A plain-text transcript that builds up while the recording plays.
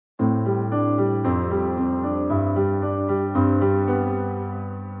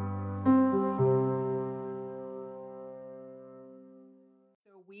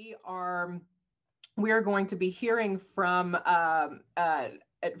are going to be hearing from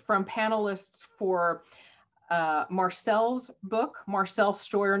panelists for Marcell's book, Marcell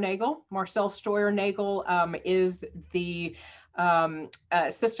Steuernagel. Marcell Steuernagel is the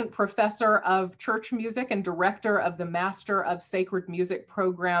assistant professor of church music and director of the Master of Sacred Music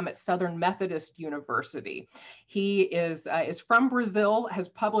program at Southern Methodist University. He is from Brazil, has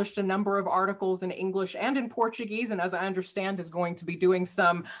published a number of articles in English and in Portuguese, and as I understand, is going to be doing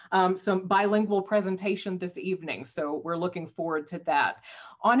some bilingual presentation this evening. So we're looking forward to that.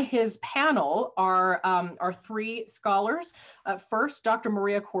 On his panel are three scholars. First, Dr.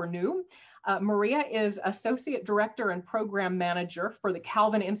 Maria Cornu. Maria is Associate Director and Program Manager for the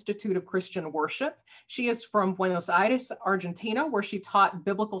Calvin Institute of Christian Worship. She is from Buenos Aires, Argentina, where she taught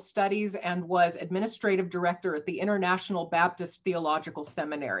biblical studies and was Administrative Director at the International Baptist Theological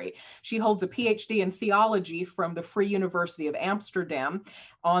Seminary. She holds a PhD in theology from the Free University of Amsterdam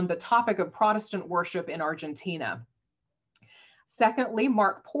on the topic of Protestant worship in Argentina. Secondly,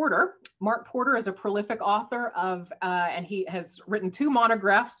 Mark Porter. Mark Porter is a prolific author of, and he has written 2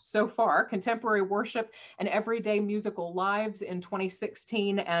 monographs so far, Contemporary Worship and Everyday Musical Lives in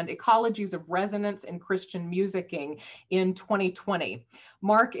 2016, and Ecologies of Resonance in Christian Musicking in 2020.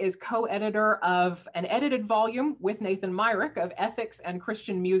 Mark is co-editor of an edited volume with Nathan Myrick of Ethics and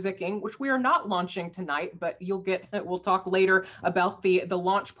Christian Musicking, which we are not launching tonight, but we'll talk later about the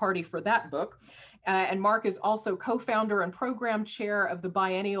launch party for that book. And Mark is also co-founder and program chair of the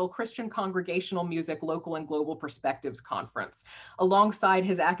biennial Christian Congregational Music Local and Global Perspectives Conference. Alongside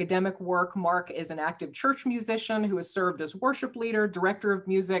his academic work, Mark is an active church musician who has served as worship leader, director of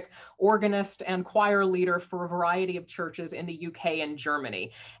music, organist, and choir leader for a variety of churches in the UK and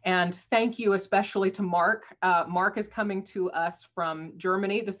Germany. And thank you especially to Mark. Mark is coming to us from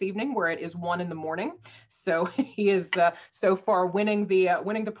Germany this evening, where it is 1 in the morning. So he is so far winning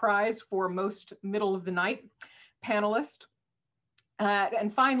the prize for most middle of the night panelist.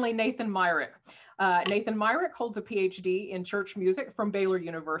 And finally, Nathan Myrick. Nathan Myrick holds a PhD in church music from Baylor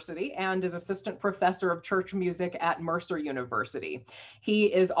University and is assistant professor of church music at Mercer University. He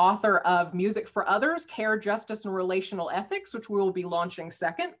is author of Music for Others, Care, Justice, and Relational Ethics, which we will be launching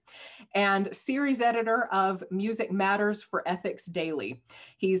second, and series editor of Music Matters for Ethics Daily.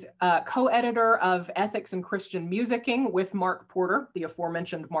 He's co-editor of Ethics and Christian Musicking with Mark Porter, the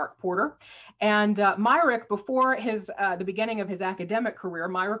aforementioned Mark Porter. And Myrick, before the beginning of his academic career,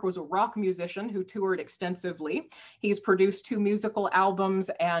 Myrick was a rock musician who toured extensively. He's produced 2 musical albums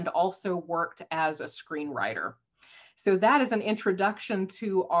and also worked as a screenwriter. So that is an introduction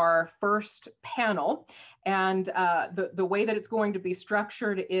to our first panel. And the way that it's going to be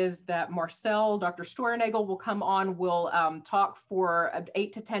structured is that Marcell, Dr. Steuernagel will come on, will talk for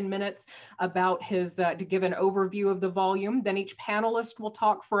 8 to 10 minutes about to give an overview of the volume. Then each panelist will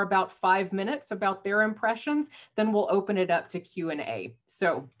talk for about 5 minutes about their impressions. Then we'll open it up to Q&A.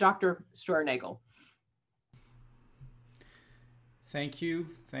 So Dr. Steuernagel. Thank you,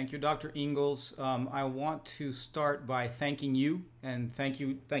 Dr. Ingalls. I want to start by thanking you and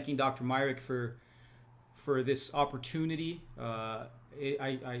thanking Dr. Myrick for this opportunity.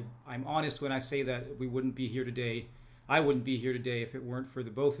 I'm honest when I say that we wouldn't be here today. I wouldn't be here today if it weren't for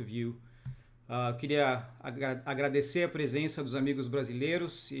the both of you. Queria agradecer a presença dos amigos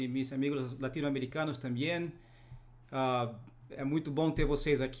brasileiros e mis amigos latino-americanos também. É muito bom ter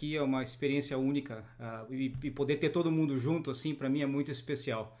vocês aqui, é uma experiência única. E poder ter todo mundo junto, assim, para mim é muito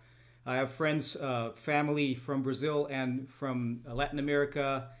especial. I have friends, family from Brazil and from Latin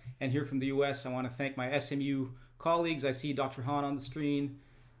America and here from the US. I want to thank my SMU colleagues. I see Dr. Hahn on the screen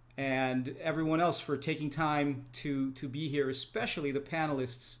and everyone else for taking time to be here, especially the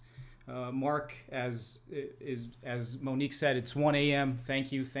panelists. Mark, as Monique said, it's 1 a.m.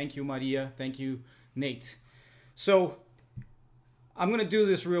 Thank you, Maria. Thank you, Nate. So I'm going to do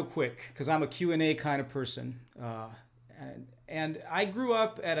this real quick because I'm a Q&A kind of person. And I grew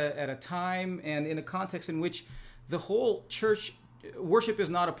up at a time and in a context in which the whole church worship is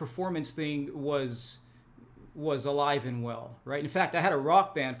not a performance thing was alive and well, right? In fact, I had a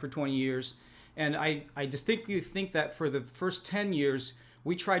rock band for 20 years, and I distinctly think that for the first 10 years,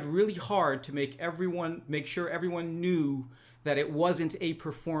 we tried really hard to make sure everyone knew that it wasn't a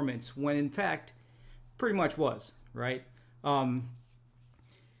performance, when in fact, pretty much was, right? And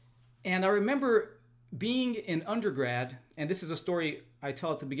I remember being in undergrad, and this is a story I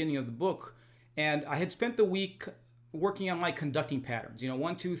tell at the beginning of the book, and I had spent the week working on my conducting patterns,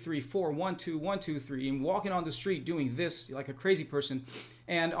 1, 2, 3, 4, 1, 2, 1, 2, 3, and walking on the street doing this like a crazy person.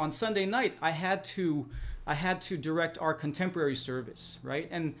 And on Sunday night, I had to direct our contemporary service, right?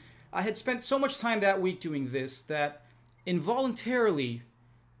 And I had spent so much time that week doing this that involuntarily,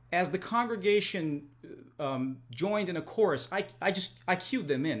 as the congregation joined in a chorus, I cued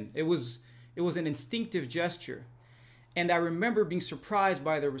them in. It was an instinctive gesture. And I remember being surprised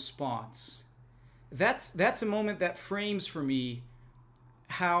by the response. That's a moment that frames for me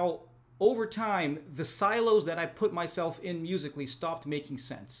how over time the silos that I put myself in musically stopped making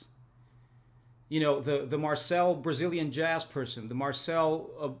sense. You know, the Marcell Brazilian jazz person, the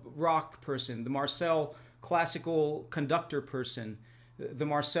Marcell rock person, the Marcell classical conductor person, the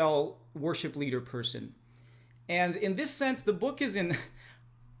Marcell worship leader person. And in this sense, the book is an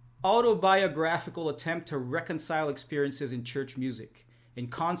autobiographical attempt to reconcile experiences in church music, in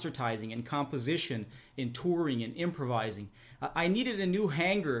concertizing, in composition, in touring, in improvising. I needed a new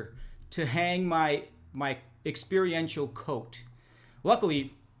hanger to hang my experiential coat.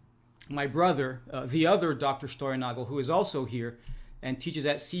 Luckily, my brother, the other Dr. Steuernagel, who is also here and teaches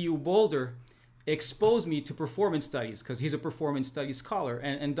at CU Boulder, exposed me to performance studies because he's a performance studies scholar.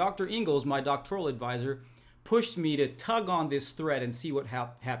 And Dr. Ingalls, my doctoral advisor, pushed me to tug on this thread and see what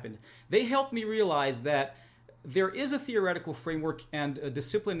happened. They helped me realize that there is a theoretical framework and a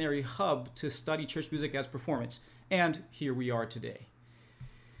disciplinary hub to study church music as performance. And here we are today.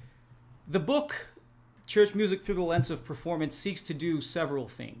 The book, Church Music Through the Lens of Performance, seeks to do several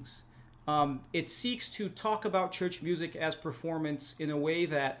things. It seeks to talk about church music as performance in a way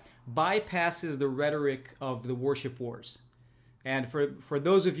that bypasses the rhetoric of the worship wars. And for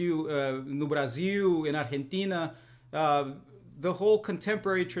those of you no Brazil, in Argentina, the whole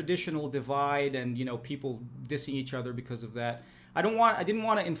contemporary traditional divide and, you know, people dissing each other because of that, I didn't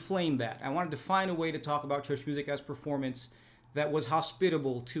want to inflame that. I wanted to find a way to talk about church music as performance that was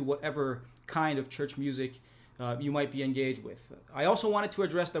hospitable to whatever kind of church music you might be engaged with. I also wanted to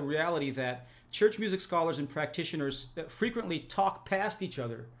address the reality that church music scholars and practitioners frequently talk past each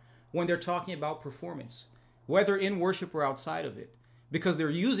other when they're talking about performance, whether in worship or outside of it, because they're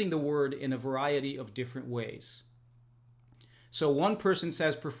using the word in a variety of different ways. So one person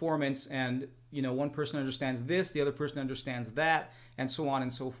says performance and, you know, one person understands this, the other person understands that, and so on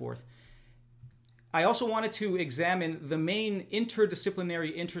and so forth. I also wanted to examine the main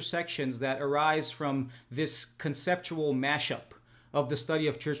interdisciplinary intersections that arise from this conceptual mashup of the study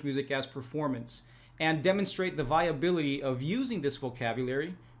of church music as performance and demonstrate the viability of using this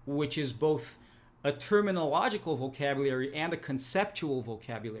vocabulary, which is both a terminological vocabulary and a conceptual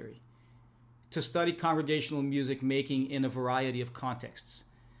vocabulary, to study congregational music making in a variety of contexts.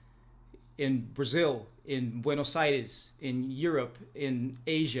 In Brazil, in Buenos Aires, in Europe, in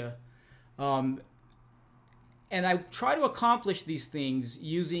Asia. And I try to accomplish these things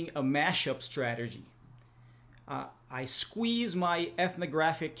using a mashup strategy. I squeeze my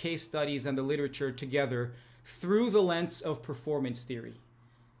ethnographic case studies and the literature together through the lens of performance theory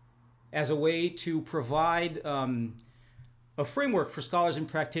as a way to provide a framework for scholars and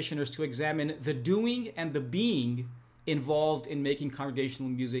practitioners to examine the doing and the being involved in making congregational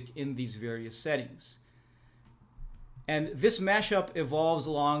music in these various settings. And this mashup evolves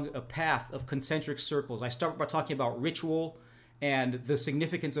along a path of concentric circles. I start by talking about ritual and the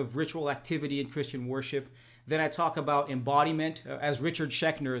significance of ritual activity in Christian worship. Then I talk about embodiment. As Richard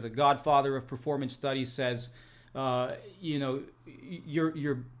Schechner, the godfather of performance studies, says, you know,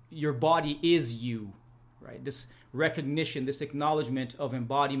 your body is you, right? This recognition, this acknowledgement of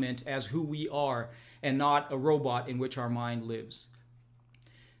embodiment as who we are and not a robot in which our mind lives.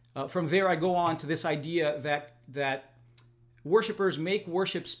 From there, I go on to this idea that worshipers make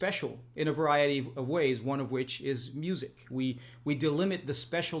worship special in a variety of ways, one of which is music. We delimit the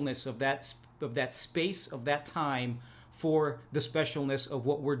specialness of that space, of that time, for the specialness of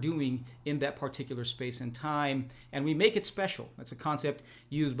what we're doing in that particular space and time, and we make it special. That's a concept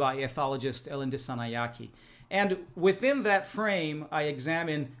used by ethologist Ellen de Sanayaki. And within that frame, I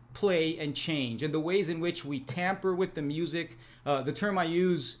examine play and change and the ways in which we tamper with the music. The term I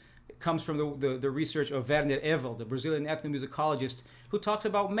use comes from the research of Werner Evel, the Brazilian ethnomusicologist, who talks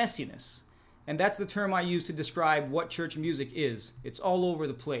about messiness. And that's the term I use to describe what church music is. It's all over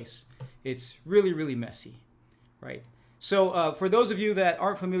the place. It's really, really messy, right? So for those of you that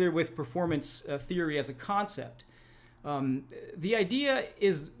aren't familiar with performance theory as a concept, the idea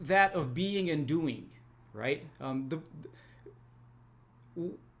is that of being and doing, right?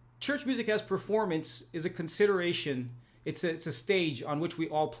 Church music as performance is a consideration. It's a stage on which we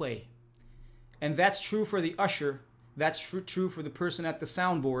all play. And that's true for the usher. That's true for the person at the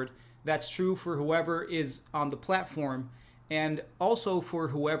soundboard. That's true for whoever is on the platform. And also for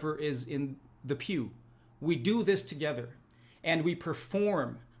whoever is in the pew. We do this together. And we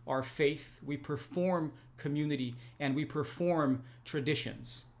perform our faith. We perform community. And we perform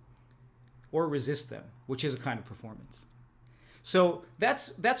traditions. Or resist them, which is a kind of performance. So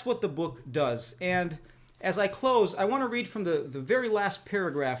that's what the book does. And as I close, I want to read from the very last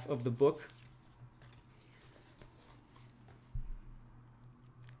paragraph of the book.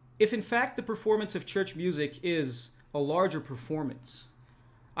 If in fact the performance of church music is a larger performance,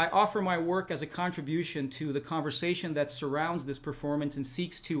 I offer my work as a contribution to the conversation that surrounds this performance and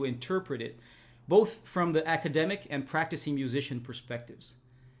seeks to interpret it, both from the academic and practicing musician perspectives.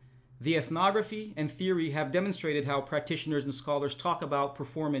 The ethnography and theory have demonstrated how practitioners and scholars talk about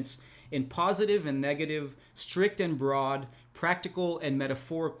performance in positive and negative, strict and broad, practical and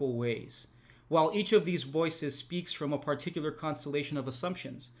metaphorical ways, while each of these voices speaks from a particular constellation of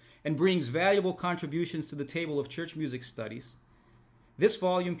assumptions and brings valuable contributions to the table of church music studies. This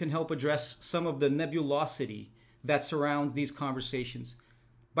volume can help address some of the nebulosity that surrounds these conversations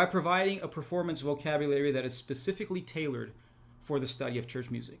by providing a performance vocabulary that is specifically tailored for the study of church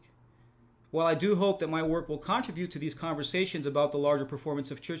music. While I do hope that my work will contribute to these conversations about the larger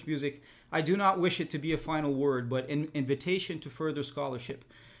performance of church music, I do not wish it to be a final word, but an invitation to further scholarship.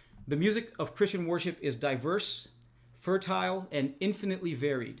 The music of Christian worship is diverse, fertile, and infinitely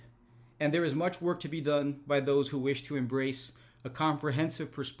varied, and there is much work to be done by those who wish to embrace a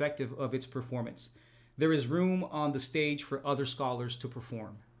comprehensive perspective of its performance. There is room on the stage for other scholars to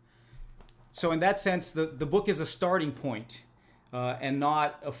perform. So in that sense, the book is a starting point and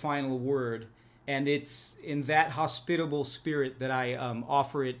not a final word. And it's in that hospitable spirit that I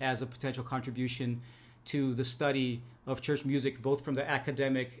offer it as a potential contribution to the study of church music, both from the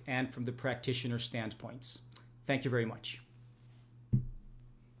academic and from the practitioner standpoints. Thank you very much.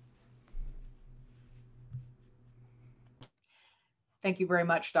 Thank you very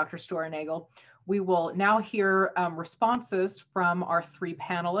much, Dr. Steuernagel. We will now hear responses from our three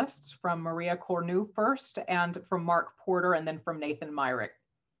panelists, from Maria Cornu first, and from Mark Porter, and then from Nathan Myrick.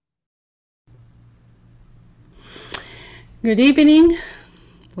 Good evening,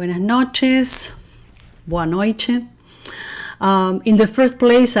 buenas noches, boa noche. In the first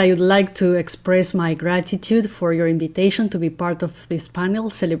place, I would like to express my gratitude for your invitation to be part of this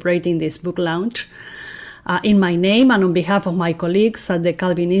panel celebrating this book launch. In my name and on behalf of my colleagues at the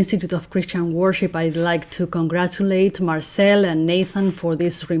Calvin Institute of Christian Worship, I'd like to congratulate Marcell and Nathan for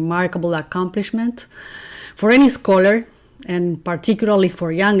this remarkable accomplishment. For any scholar, and particularly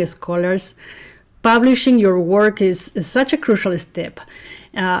for young scholars, publishing your work is such a crucial step.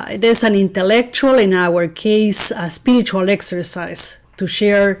 It is an intellectual, in our case, a spiritual exercise to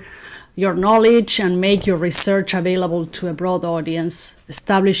share your knowledge and make your research available to a broad audience,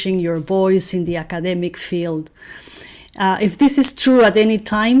 establishing your voice in the academic field. If this is true at any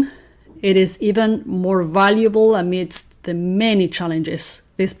time, it is even more valuable amidst the many challenges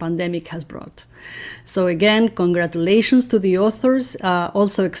this pandemic has brought. So again, congratulations to the authors,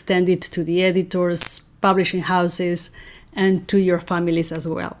 also extended to the editors, publishing houses, and to your families as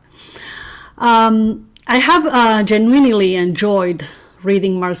well. I have genuinely enjoyed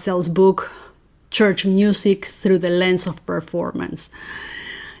reading Marcell's book, Church Music Through the Lens of Performance.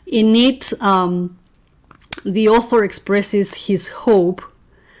 In it, the author expresses his hope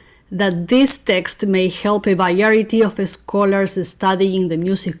that this text may help a variety of scholars studying the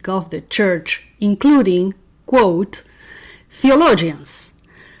music of the church, including, quote, theologians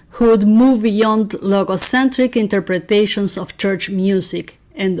who would move beyond logocentric interpretations of church music,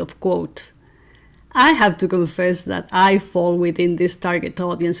 end of quote. I have to confess that I fall within this target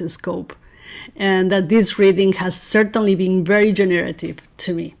audience scope, and that this reading has certainly been very generative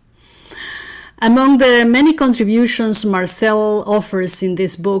to me. Among the many contributions Marcell offers in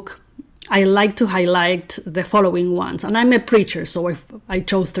this book, I like to highlight the following ones. And I'm a preacher, so I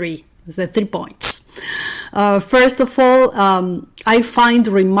chose three, the 3 points. First of all, I find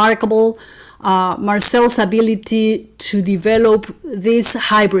remarkable Marcell's ability to develop this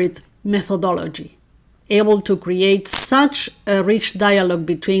hybrid methodology, able to create such a rich dialogue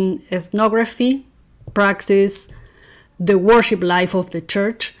between ethnography, practice, the worship life of the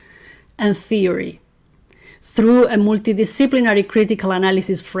church, and theory, through a multidisciplinary critical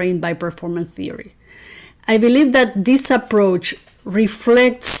analysis framed by performance theory. I believe that this approach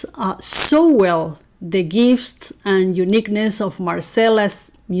reflects so well the gifts and uniqueness of Marcell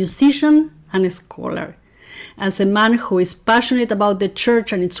as musician and a scholar, as a man who is passionate about the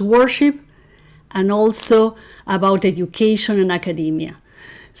church and its worship, and also about education and academia.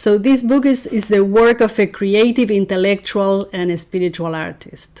 So this book is the work of a creative intellectual and a spiritual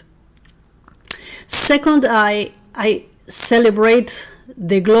artist. Second, I celebrate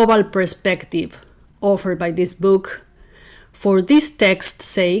the global perspective offered by this book for this text's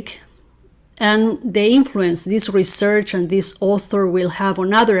sake, and the influence this research and this author will have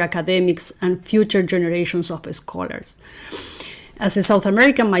on other academics and future generations of scholars. As a South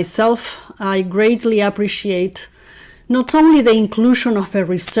American myself, I greatly appreciate not only the inclusion of a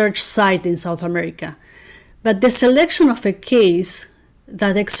research site in South America, but the selection of a case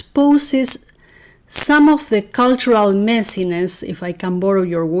that exposes some of the cultural messiness, if I can borrow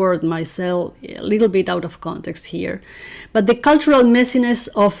your word, Marcell, a little bit out of context here, but the cultural messiness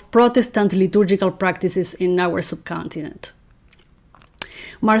of Protestant liturgical practices in our subcontinent.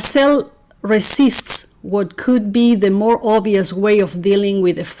 Marcell resists what could be the more obvious way of dealing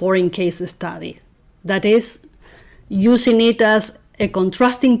with a foreign case study, that is, using it as a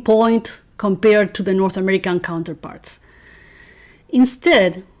contrasting point compared to the North American counterparts.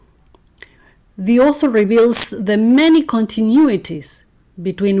 Instead, the author reveals the many continuities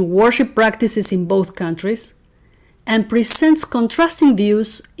between worship practices in both countries and presents contrasting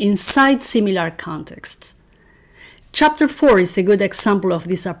views inside similar contexts. Chapter 4 is a good example of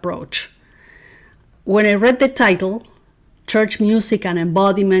this approach. When I read the title, Church Music and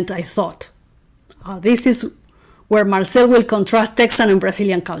Embodiment, I thought, this is where Marcell will contrast Texan and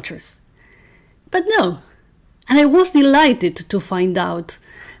Brazilian cultures. But no, and I was delighted to find out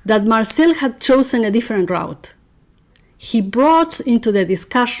that Marcell had chosen a different route. He brought into the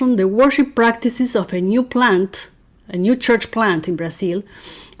discussion the worship practices of a new church plant in Brazil,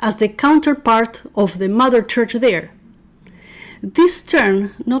 as the counterpart of the mother church there. This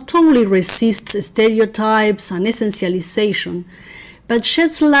turn not only resists stereotypes and essentialization, but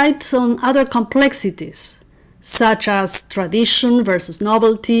sheds light on other complexities, such as tradition versus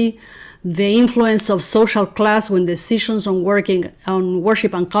novelty, the influence of social class when decisions on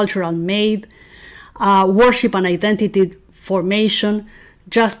worship and culture are made, worship and identity formation,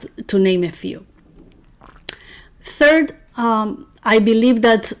 just to name a few. Third, I believe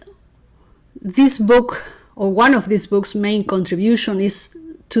that this book, or one of this book's main contribution, is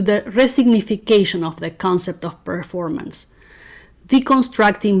to the resignification of the concept of performance,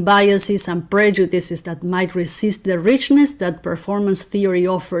 deconstructing biases and prejudices that might resist the richness that performance theory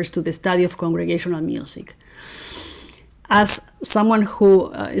offers to the study of congregational music. As someone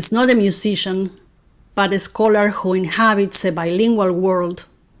who is not a musician, but a scholar who inhabits a bilingual world,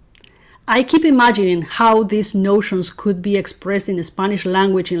 I keep imagining how these notions could be expressed in the Spanish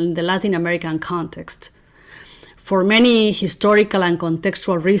language in the Latin American context. For many historical and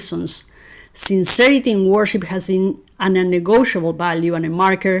contextual reasons, sincerity in worship has been an unnegotiable value and a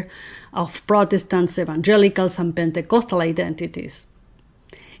marker of Protestants, evangelicals, and Pentecostal identities.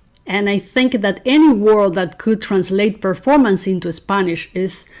 And I think that any word that could translate performance into Spanish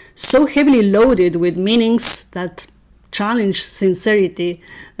is so heavily loaded with meanings that challenge sincerity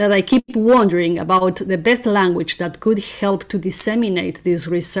that I keep wondering about the best language that could help to disseminate this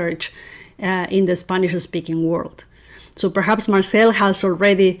research in the Spanish-speaking world. So perhaps Marcell has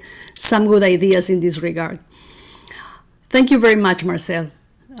already some good ideas in this regard. Thank you very much, Marcell.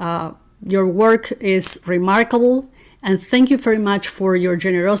 Your work is remarkable, and thank you very much for your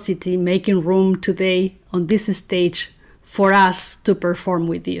generosity making room today on this stage for us to perform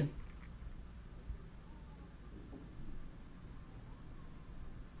with you.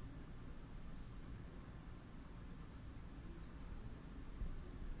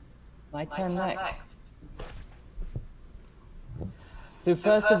 My turn next. So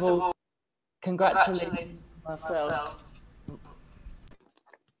first of all, congratulations, Marcell.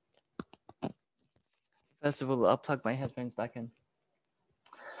 First of all, I'll plug my headphones back in.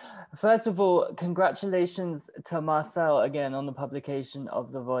 First of all, congratulations to Marcell again on the publication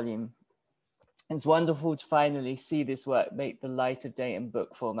of the volume. It's wonderful to finally see this work make the light of day in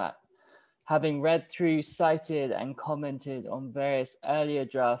book format. Having read through, cited, and commented on various earlier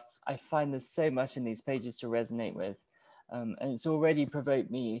drafts, I find there's so much in these pages to resonate with. And it's already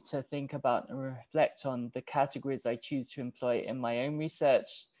provoked me to think about and reflect on the categories I choose to employ in my own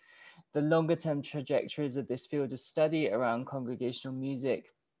research, the longer term trajectories of this field of study around congregational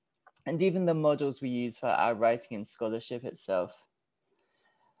music, and even the models we use for our writing and scholarship itself.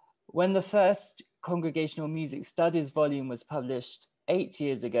 When the first congregational music studies volume was published 8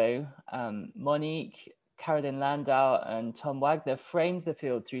 years ago, Monique, Carolyn Landau, and Tom Wagner framed the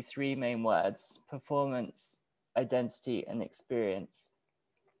field through three main words: performance, identity, and experience.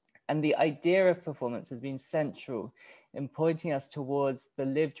 And the idea of performance has been central in pointing us towards the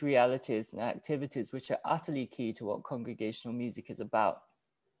lived realities and activities which are utterly key to what congregational music is about.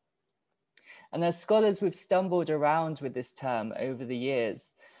 And as scholars, we've stumbled around with this term over the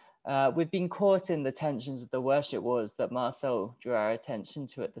years. We've been caught in the tensions of the worship wars that Marcell drew our attention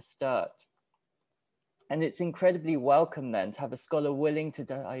to at the start. And it's incredibly welcome then to have a scholar willing to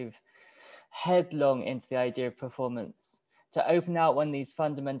dive headlong into the idea of performance, to open out one of these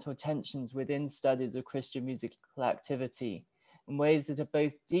fundamental tensions within studies of Christian musical activity, in ways that are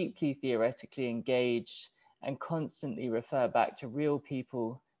both deeply theoretically engaged and constantly refer back to real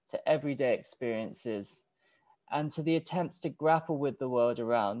people, to everyday experiences, and to the attempts to grapple with the world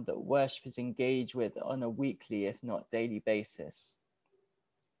around that worshippers engage with on a weekly, if not daily basis.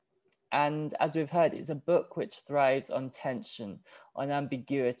 And as we've heard, it's a book which thrives on tension, on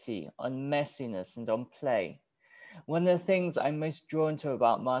ambiguity, on messiness, and on play. One of the things I'm most drawn to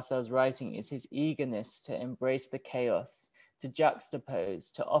about Marcell's writing is his eagerness to embrace the chaos, to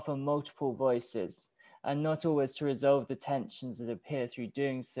juxtapose, to offer multiple voices, and not always to resolve the tensions that appear through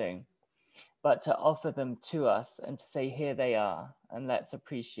doing so, but to offer them to us and to say, here they are, and let's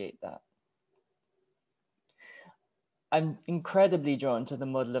appreciate that. I'm incredibly drawn to the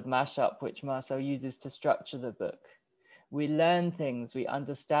model of mashup which Marcell uses to structure the book. We learn things, we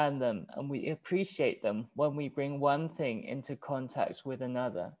understand them, and we appreciate them when we bring one thing into contact with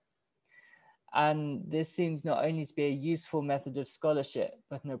another. And this seems not only to be a useful method of scholarship,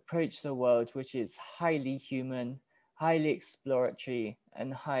 but an approach to the world which is highly human, highly exploratory,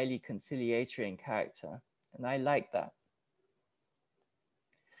 and highly conciliatory in character. And I like that.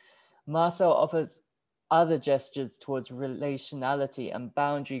 Marcell offers other gestures towards relationality and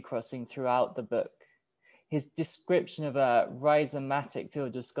boundary crossing throughout the book. His description of a rhizomatic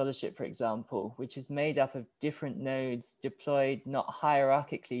field of scholarship, for example, which is made up of different nodes deployed not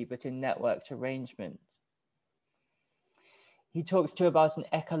hierarchically, but in networked arrangement. He talks too about an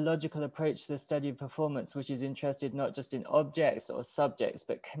ecological approach to the study of performance, which is interested not just in objects or subjects,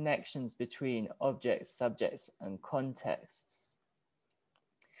 but connections between objects, subjects, and contexts.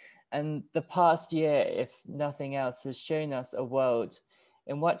 And the past year, if nothing else, has shown us a world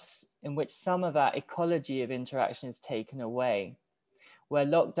in which some of our ecology of interaction is taken away, where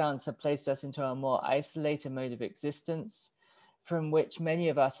lockdowns have placed us into a more isolated mode of existence, from which many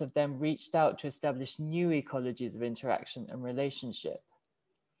of us have then reached out to establish new ecologies of interaction and relationship.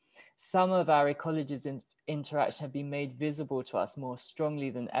 Some of our ecologies in interaction have been made visible to us more strongly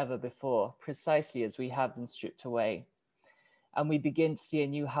than ever before, precisely as we have them stripped away. And we begin to see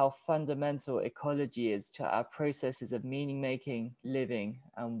anew how fundamental ecology is to our processes of meaning making, living,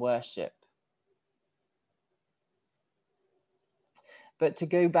 and worship. But to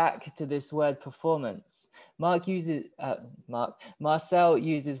go back to this word performance, Marcell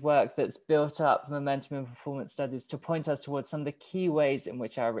uses work that's built up momentum in performance studies to point us towards some of the key ways in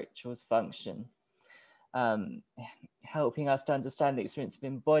which our rituals function. Helping us to understand the experience of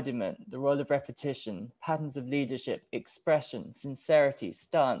embodiment, the role of repetition, patterns of leadership, expression, sincerity,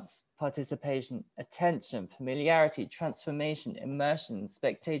 stance, participation, attention, familiarity, transformation, immersion,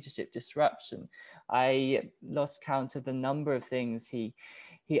 spectatorship, disruption. I lost count of the number of things he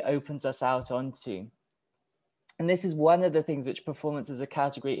opens us out onto. And this is one of the things which performance as a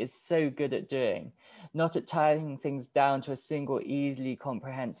category is so good at doing, not at tying things down to a single, easily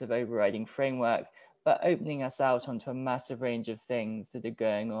comprehensive overriding framework, but opening us out onto a massive range of things that are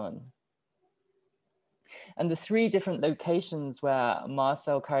going on. And the three different locations where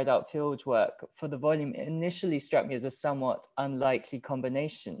Marcell carried out field work for the volume initially struck me as a somewhat unlikely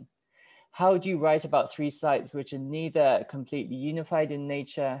combination. How do you write about three sites which are neither completely unified in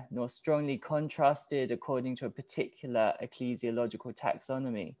nature nor strongly contrasted according to a particular ecclesiological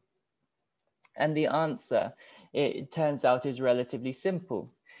taxonomy? And the answer, it turns out, is relatively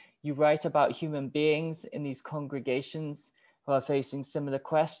simple. You write about human beings in these congregations who are facing similar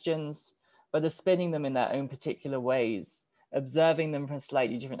questions, but are spinning them in their own particular ways, observing them from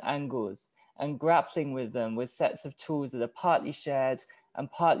slightly different angles, and grappling with them with sets of tools that are partly shared and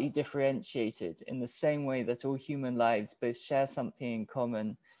partly differentiated in the same way that all human lives both share something in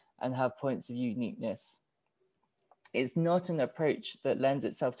common and have points of uniqueness. It's not an approach that lends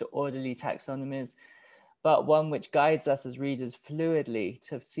itself to orderly taxonomies, but one which guides us as readers fluidly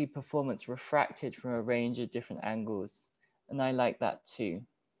to see performance refracted from a range of different angles. And I like that too.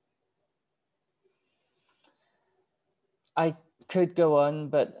 I could go on,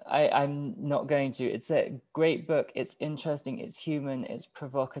 but I'm not going to. It's a great book. It's interesting, it's human, it's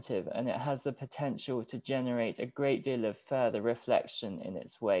provocative, and it has the potential to generate a great deal of further reflection in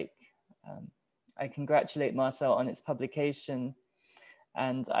its wake. I congratulate Marcell on its publication,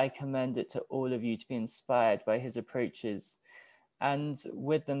 and I commend it to all of you to be inspired by his approaches and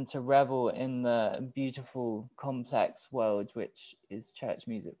with them to revel in the beautiful, complex world which is church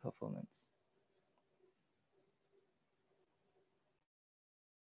music performance.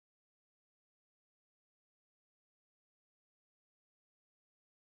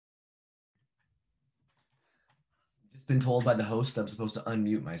 Just been told by the host that I'm supposed to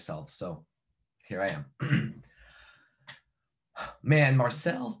unmute myself, so here I am. Man,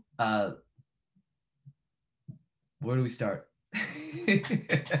 Marcell, where do we start?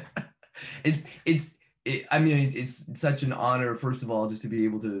 I mean, it's such an honor, first of all, just to be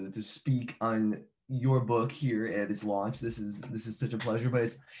able to speak on your book here at its launch. This is such a pleasure,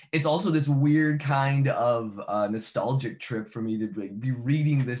 but it's also this weird kind of nostalgic trip for me to be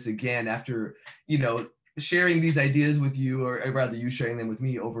reading this again after, you know, sharing these ideas with you, or rather you sharing them with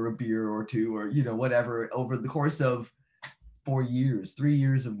me over a beer or two, or, you know, whatever, over the course of 3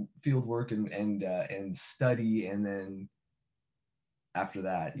 years of field work and study, and then after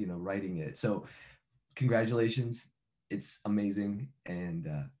that, you know, writing it. So congratulations, it's amazing, and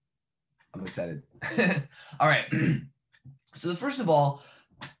I'm excited. All right. So first of all,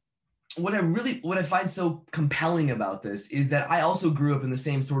 what I find so compelling about this is that I also grew up in the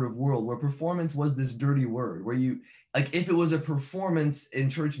same sort of world where performance was this dirty word, where you, like, if it was a performance in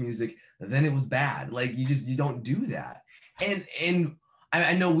church music, then it was bad. Like, you don't do that. And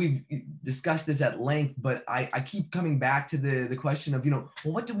I know we've discussed this at length, but I keep coming back to the question of, you know,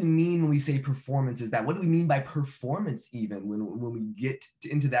 well, what do we mean when we say performance is bad? What do we mean by performance even when we get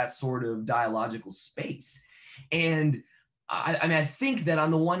into that sort of dialogical space? And I mean, I think that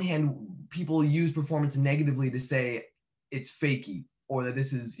on the one hand, people use performance negatively to say it's fakey, or that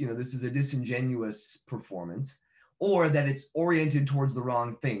this is a disingenuous performance, or that it's oriented towards the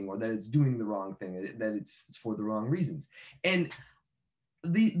wrong thing, or that it's doing the wrong thing, that it's for the wrong reasons. And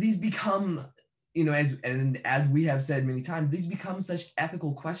these become, you know, as we have said many times, these become such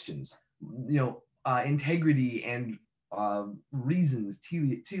ethical questions, you know, integrity and reasons,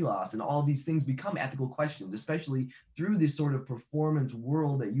 telos, and all these things become ethical questions, especially through this sort of performance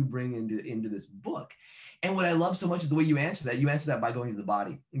world that you bring into this book. And what I love so much is the way you answer that. You answer that by going to the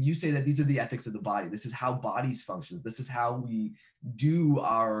body. You say that these are the ethics of the body. This is how bodies function. This is how we do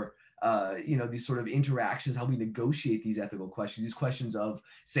our you know, these sort of interactions, how we negotiate these ethical questions, these questions of,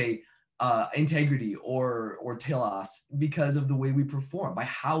 say, integrity or telos, because of the way we perform, by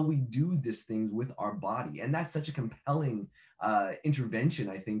how we do these things with our body. And that's such a compelling intervention,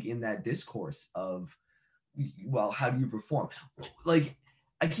 I think, in that discourse of, well, how do you perform? Like,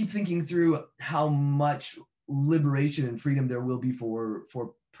 I keep thinking through how much liberation and freedom there will be for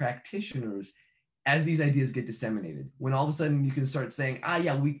practitioners as these ideas get disseminated, when all of a sudden you can start saying,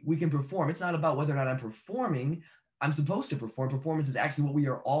 yeah, we can perform. It's not about whether or not I'm performing. I'm supposed to perform. Performance is actually what we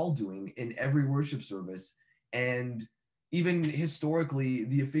are all doing in every worship service. And even historically,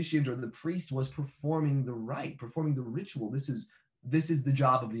 the officiant or the priest was performing the rite, performing the ritual. This is the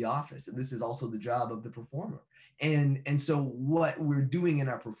job of the office, and this is also the job of the performer. And so what we're doing in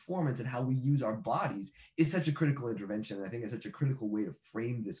our performance and how we use our bodies is such a critical intervention. And I think it's such a critical way to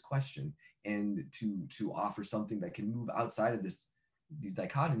frame this question, and to offer something that can move outside of these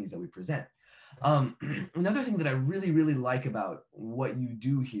dichotomies that we present. Another thing that I really, really like about what you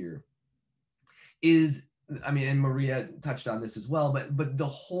do here is, I mean, and Maria touched on this as well, but the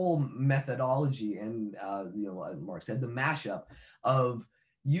whole methodology and, you know, like Mark said, the mashup of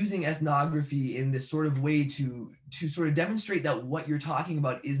using ethnography in this sort of way to sort of demonstrate that what you're talking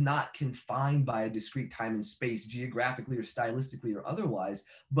about is not confined by a discrete time and space, geographically or stylistically or otherwise,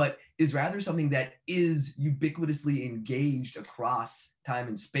 but is rather something that is ubiquitously engaged across time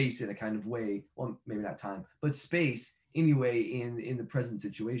and space in a kind of way, well, maybe not time, but space anyway in the present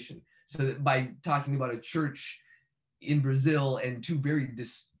situation. So that by talking about a church in Brazil and two very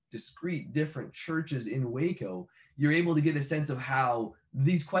discrete different churches in Waco, you're able to get a sense of how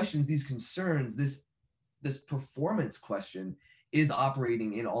these questions, these concerns, this performance question is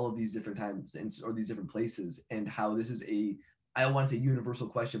operating in all of these different times or these different places, and how this is I don't want to say universal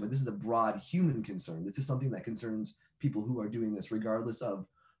question, but this is a broad human concern. This is something that concerns people who are doing this, regardless of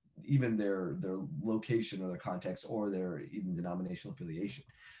even their location or their context or their even denominational affiliation.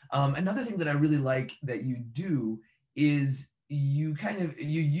 Another thing that I really like that you do is you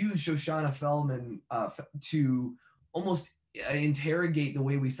use Shoshana Feldman to almost interrogate the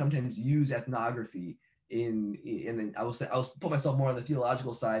way we sometimes use ethnography and I will put myself more on the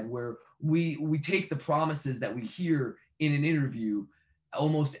theological side, where we take the promises that we hear in an interview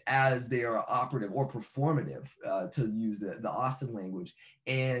almost as they are operative or performative, to use the Austin language.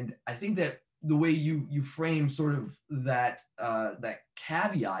 And I think that the way you frame sort of that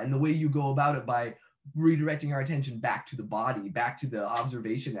caveat, and the way you go about it by redirecting our attention back to the body, back to the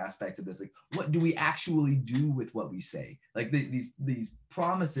observation aspects of this, like, what do we actually do with what we say? Like these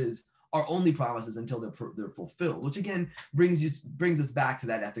promises are only promises until they're fulfilled, which again brings us back to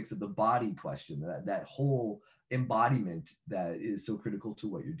that ethics of the body question, that whole embodiment that is so critical to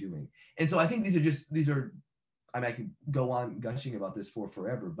what you're doing. And so I think these are I mean, I could go on gushing about this for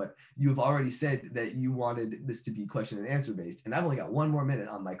forever, but you have already said that you wanted this to be question and answer based, and I've only got one more minute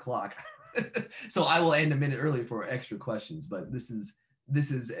on my clock. So I will end a minute early for extra questions, but this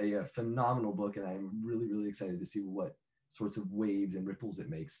is a phenomenal book, and I'm really, really excited to see what sorts of waves and ripples it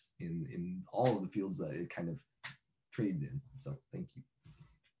makes in all of the fields that it kind of trades in. So thank you.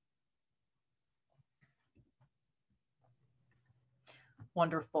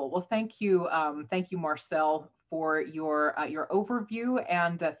 Wonderful. Well, thank you, Marcell, for your overview,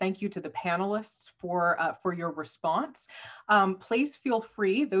 and thank you to the panelists for your response. Please feel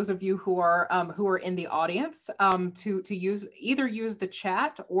free, those of you who are in the audience, to either use the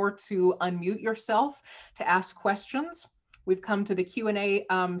chat or to unmute yourself to ask questions. We've come to the Q&A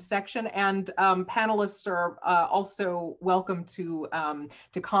section, and panelists are also welcome to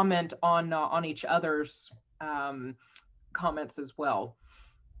comment on each other's comments as well.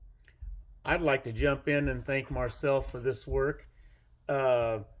 I'd like to jump in and thank Marcell for this work.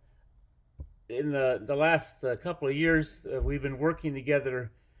 In the last couple of years, we've been working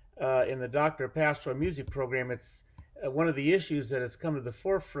together in the Doctor of Pastoral Music program. It's one of the issues that has come to the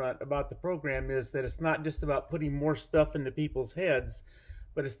forefront about the program is that it's not just about putting more stuff into people's heads,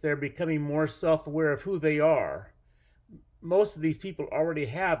 but it's they're becoming more self-aware of who they are. Most of these people already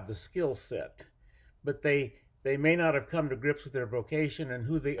have the skill set, but they may not have come to grips with their vocation and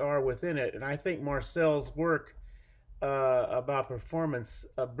who they are within it. And I think Marcell's work about performance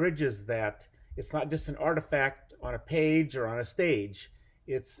bridges that. It's not just an artifact on a page or on a stage.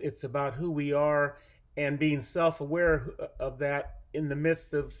 It's about who we are and being self-aware of that in the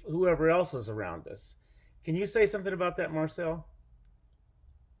midst of whoever else is around us. Can you say something about that, Marcell?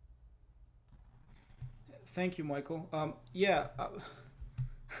 Thank you, Michael.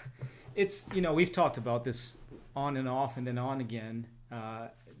 It's, we've talked about this on and off and then on again,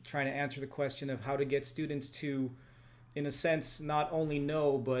 trying to answer the question of how to get students to, in a sense, not only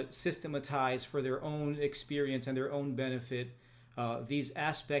know, but systematize for their own experience and their own benefit these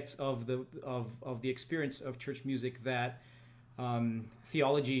aspects of the experience of church music that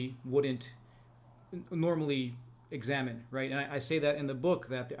theology wouldn't normally examine, right? And I say that in the book,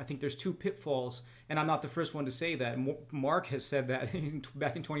 that I think there's two pitfalls, and I'm not the first one to say that. Mark has said that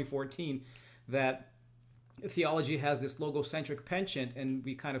back in 2014, that theology has this logocentric penchant, and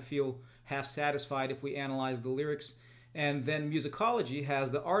we kind of feel half satisfied if we analyze the lyrics. And then musicology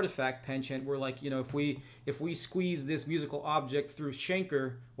has the artifact penchant, where, like, if we squeeze this musical object through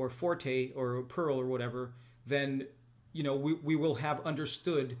Schenker or Forte or Pearl or whatever, then we will have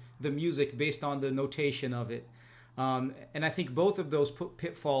understood the music based on the notation of it. And I think both of those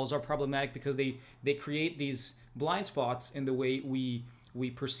pitfalls are problematic because they create these blind spots in the way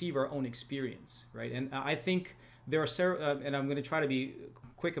we perceive our own experience, right? And I think there are several, and I'm going to try to be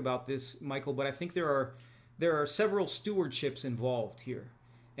quick about this, Michael, but I think there are several stewardships involved here.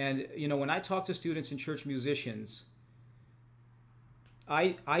 And when I talk to students and church musicians,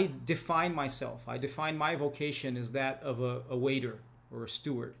 I define myself. I define my vocation as that of a waiter or a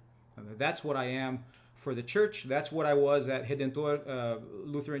steward. I mean, that's what I am for the church. That's what I was at Redentor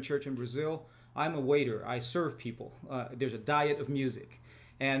Lutheran Church in Brazil. I'm a waiter. I serve people. There's a diet of music.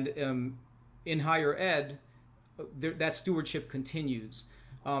 And in higher ed, that stewardship continues.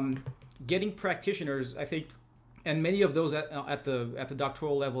 Getting practitioners, I think, and many of those at the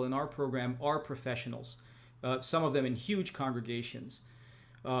doctoral level in our program are professionals, some of them in huge congregations.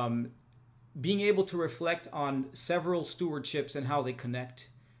 Being able to reflect on several stewardships and how they connect.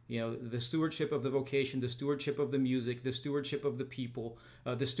 The stewardship of the vocation, the stewardship of the music, the stewardship of the people,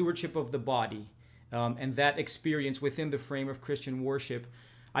 the stewardship of the body, and that experience within the frame of Christian worship,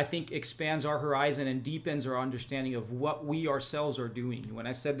 I think expands our horizon and deepens our understanding of what we ourselves are doing. When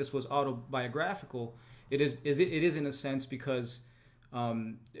I said this was autobiographical, it is in a sense because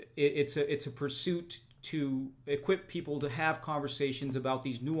it's a pursuit to equip people to have conversations about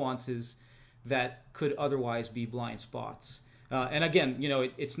these nuances that could otherwise be blind spots. And again,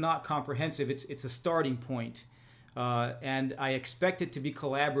 it's not comprehensive. It's a starting point, and I expect it to be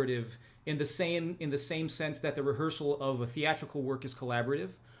collaborative in the same sense that the rehearsal of a theatrical work is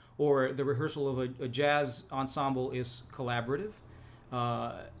collaborative, or the rehearsal of a jazz ensemble is collaborative.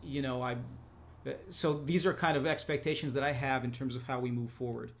 So these are kind of expectations that I have in terms of how we move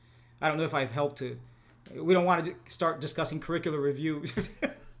forward. I don't know if I've helped to. We don't want to start discussing curricular review.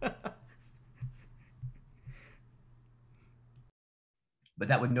 But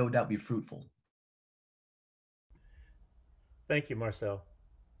that would no doubt be fruitful. Thank you, Marcell.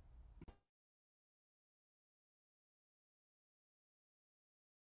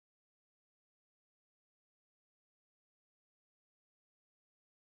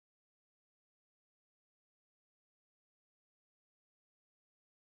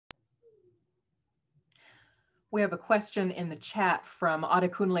 We have a question in the chat from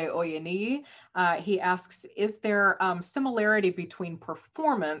Adekunle Oyeni. He asks, is there similarity between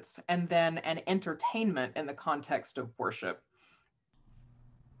performance and then an entertainment in the context of worship?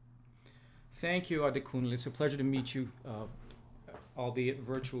 Thank you, Adekunle. It's a pleasure to meet you, albeit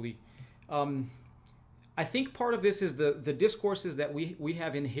virtually. I think part of this is the discourses that we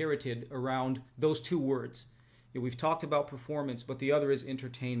have inherited around those two words. We've talked about performance, but the other is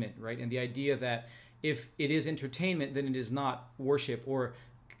entertainment, right? And the idea that if it is entertainment, then it is not worship, or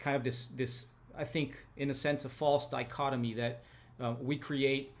kind of this I think, in a sense, a false dichotomy that we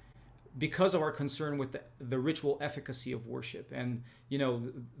create because of our concern with the ritual efficacy of worship, and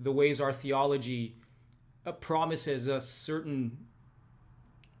the ways our theology promises us certain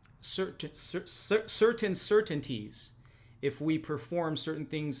certainties if we perform certain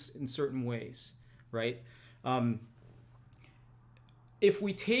things in certain ways, right? If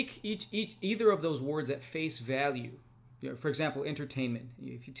we take either of those words at face value, for example, entertainment,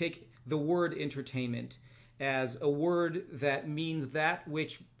 if you take the word entertainment as a word that means that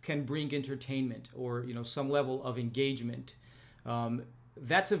which can bring entertainment or some level of engagement,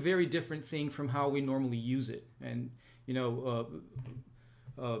 that's a very different thing from how we normally use it. And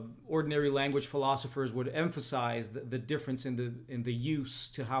ordinary language philosophers would emphasize the difference in the use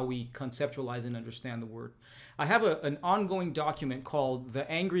to how we conceptualize and understand the word. I have an ongoing document called The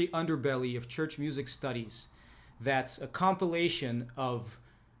Angry Underbelly of Church Music Studies. That's a compilation of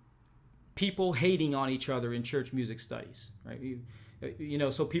people hating on each other in church music studies, right?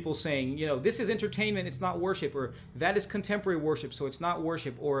 So people saying, this is entertainment, it's not worship, or that is contemporary worship, so it's not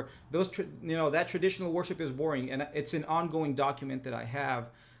worship, or that traditional worship is boring. And it's an ongoing document that I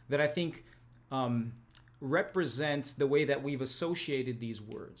have that I think represents the way that we've associated these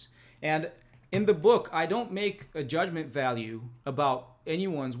words. And in the book, I don't make a judgment value about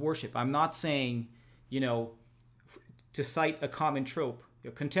anyone's worship. I'm not saying, to cite a common trope,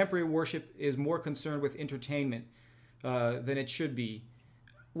 contemporary worship is more concerned with entertainment than it should be.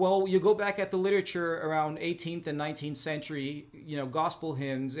 Well, you go back at the literature around 18th and 19th century, gospel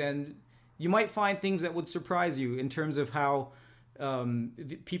hymns, and you might find things that would surprise you in terms of how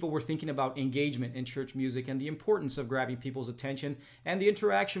people were thinking about engagement in church music and the importance of grabbing people's attention and the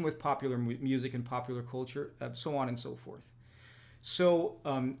interaction with popular music and popular culture, so on and so forth. So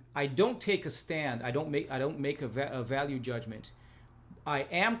I don't take a stand. I don't make a value judgment. I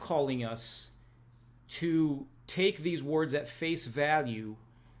am calling us to take these words at face value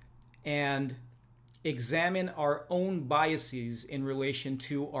and examine our own biases in relation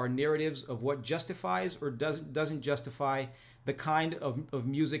to our narratives of what justifies or doesn't justify the kind of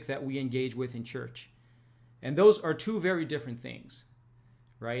music that we engage with in church. And those are two very different things,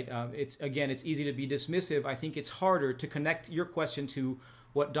 right? It's easy to be dismissive. I think it's harder to connect your question to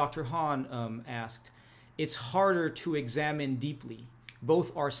what Dr. Hahn asked. It's harder to examine deeply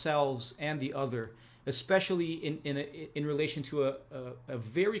both ourselves and the other, especially in relation to a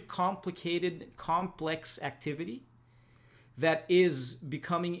very complicated, complex activity that is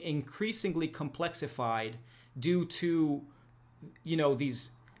becoming increasingly complexified due to these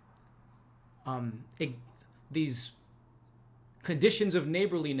conditions of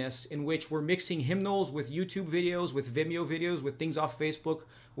neighborliness in which we're mixing hymnals with YouTube videos, with Vimeo videos, with things off Facebook,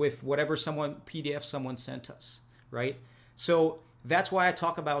 with whatever PDF someone sent us, right? So that's why I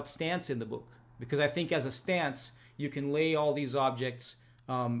talk about stance in the book, because I think as a stance, you can lay all these objects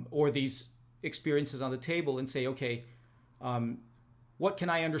or these experiences on the table and say, okay, what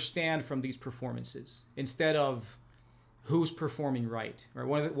can I understand from these performances, instead of who's performing right?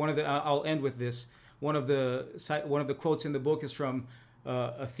 I'll end with this. One of the quotes in the book is from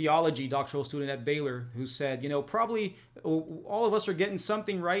a theology doctoral student at Baylor who said, probably all of us are getting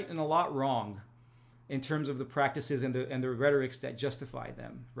something right and a lot wrong in terms of the practices and the rhetorics that justify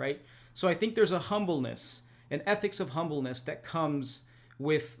them, right? So I think there's a humbleness, an ethics of humbleness that comes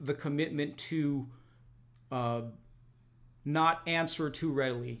with the commitment to not answer too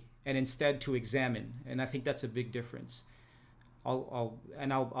readily and instead to examine. And I think that's a big difference.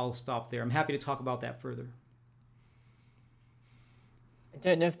 I'll stop there. I'm happy to talk about that further. I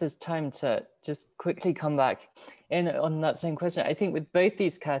don't know if there's time to just quickly come back in on that same question. I think with both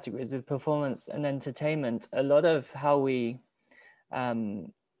these categories of performance and entertainment, a lot of how we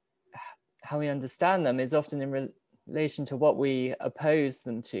understand them is often in relation to what we oppose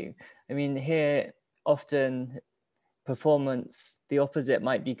them to. I mean, here often performance, the opposite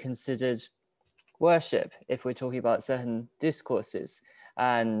might be considered worship if we're talking about certain discourses.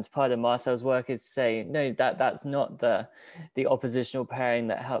 And part of Marcell's work is to say, no, that's not the oppositional pairing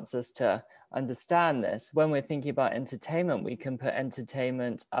that helps us to understand this. When we're thinking about entertainment, we can put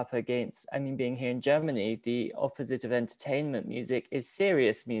entertainment up against, I mean, being here in Germany, the opposite of entertainment music is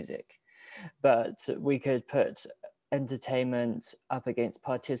serious music. But we could put entertainment up against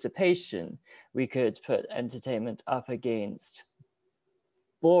participation. We could put entertainment up against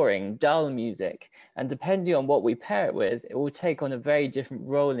boring, dull music. And depending on what we pair it with, it will take on a very different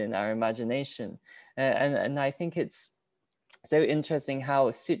role in our imagination. And I think it's so interesting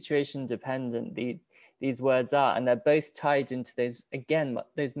how situation dependent these words are. And they're both tied into those, again,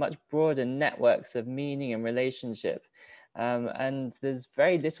 those much broader networks of meaning and relationship. And there's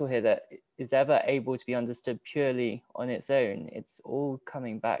very little here that is ever able to be understood purely on its own. It's all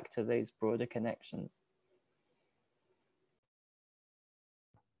coming back to those broader connections.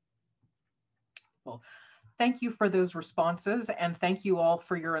 Well, thank you for those responses, and thank you all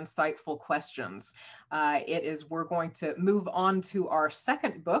for your insightful questions. We're going to move on to our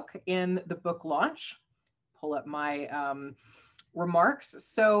second book in the book launch. Pull up my remarks.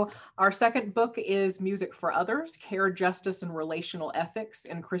 So our second book is Music for Others, Care, Justice, and Relational Ethics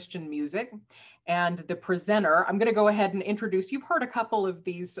in Christian Music. And the presenter, I'm going to go ahead and introduce, you've heard a couple of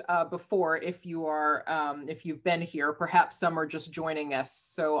these before if you've been here, perhaps some are just joining us,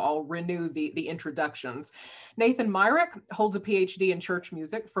 so I'll renew the introductions. Nathan Myrick holds a PhD in church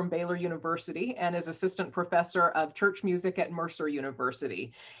music from Baylor University and is assistant professor of church music at Mercer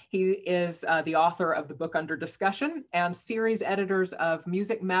University. He is the author of the book under discussion and series editors of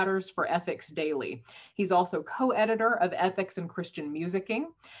Music Matters for Ethics Daily. He's also co-editor of Ethics in Christian Musicking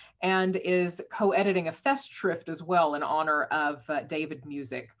and is co-editing a Festschrift as well in honor of David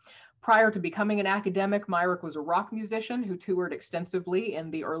Music. Prior to becoming an academic, Myrick was a rock musician who toured extensively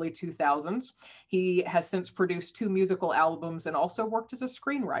in the early 2000s. He has since produced 2 musical albums and also worked as a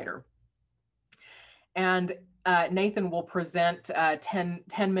screenwriter. And Nathan will present 10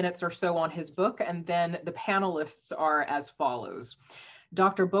 minutes or so on his book, and then the panelists are as follows.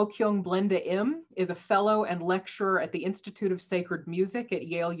 Dr. Bokyung Blenda Im is a fellow and lecturer at the Institute of Sacred Music at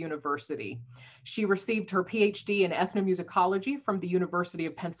Yale University. She received her PhD in ethnomusicology from the University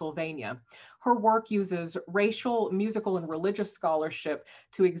of Pennsylvania. Her work uses racial, musical, and religious scholarship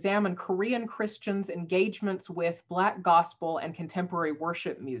to examine Korean Christians' engagements with Black gospel and contemporary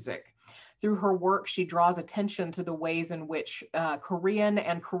worship music. Through her work, she draws attention to the ways in which Korean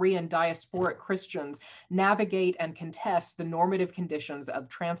and Korean diasporic Christians navigate and contest the normative conditions of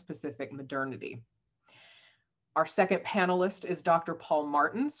trans-Pacific modernity. Our second panelist is Dr. Paul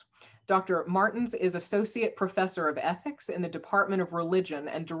Martins. Dr. Martins is Associate Professor of Ethics in the Department of Religion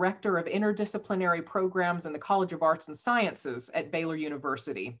and Director of Interdisciplinary Programs in the College of Arts and Sciences at Baylor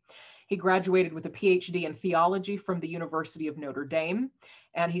University. He graduated with a PhD in theology from the University of Notre Dame,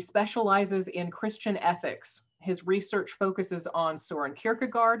 and he specializes in Christian ethics. His research focuses on Soren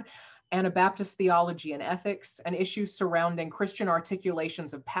Kierkegaard, Anabaptist theology and ethics, and issues surrounding Christian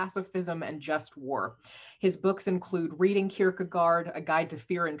articulations of pacifism and just war. His books include Reading Kierkegaard, A Guide to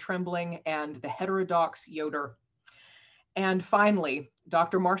Fear and Trembling, and The Heterodox Yoder. And finally,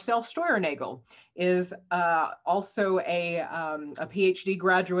 Dr. Marcell Steuernagel is also a PhD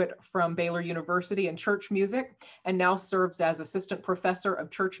graduate from Baylor University in church music and now serves as assistant professor of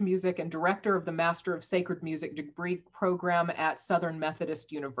church music and director of the Master of Sacred Music degree program at Southern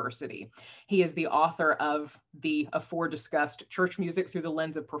Methodist University. He is the author of the aforediscussed Church Music Through the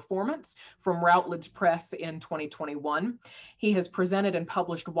Lens of Performance from Routledge Press in 2021. He has presented and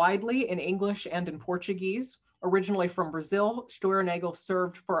published widely in English and in Portuguese. Originally from Brazil, Steuernagel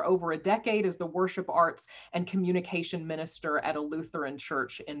served for over a decade as the worship arts and communication minister at a Lutheran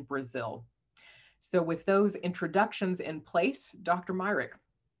church in Brazil. So with those introductions in place, Dr. Myrick.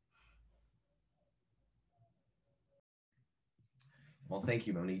 Well, thank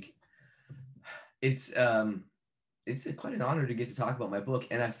you, Monique. It's quite an honor to get to talk about my book,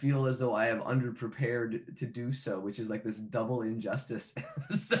 and I feel as though I am underprepared to do so, which is like this double injustice.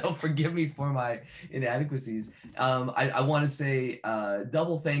 So forgive me for my inadequacies. I want to say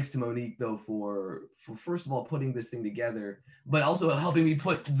double thanks to Monique, though, for first of all putting this thing together, but also helping me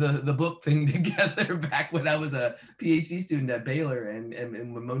put the book thing together back when I was a PhD student at Baylor, and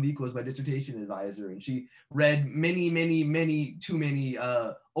when Monique was my dissertation advisor, and she read many too many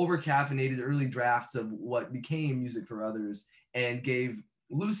over-caffeinated early drafts of what became Music for Others and gave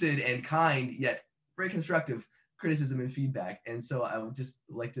lucid and kind yet very constructive criticism and feedback. And so I would just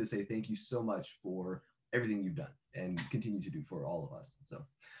like to say thank you so much for everything you've done and continue to do for all of us. So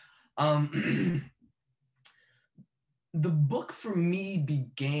the book for me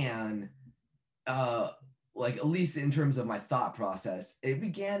began like, at least in terms of my thought process, it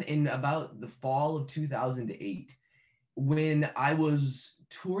began in about the fall of 2008 when I was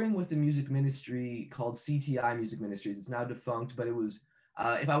touring with a music ministry called CTI Music Ministries. It's now defunct, but it was,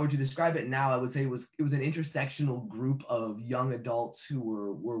 if I were to describe it now, I would say it was an intersectional group of young adults who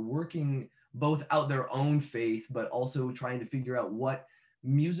were working both out their own faith, but also trying to figure out what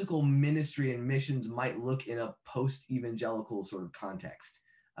musical ministry and missions might look in a post-evangelical sort of context.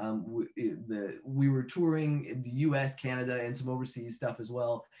 We were touring in the US, Canada, and some overseas stuff as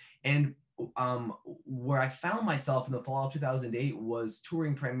well. And where I found myself in the fall of 2008 was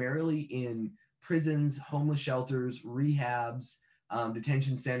touring primarily in prisons, homeless shelters, rehabs,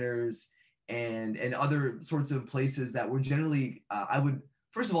 detention centers, and other sorts of places that were generally,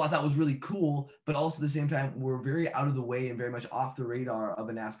 first of all, I thought was really cool, but also at the same time were very out of the way and very much off the radar of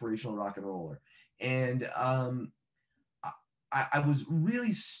an aspirational rock and roller. And I was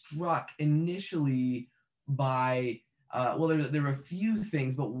really struck initially by, well, there were a few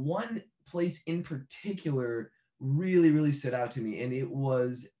things, but one place in particular really, really stood out to me. And it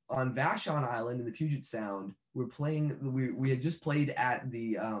was on Vashon Island in the Puget Sound. We had just played at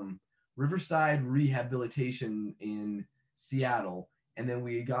the Riverside Rehabilitation in Seattle. And then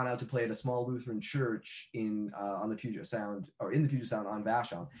we had gone out to play at a small Lutheran church on the Puget Sound, or in the Puget Sound on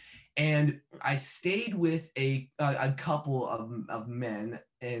Vashon. And I stayed with a couple of men,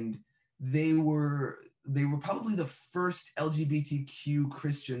 and they were probably the first LGBTQ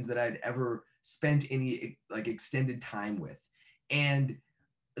Christians that I'd ever spent any like extended time with. And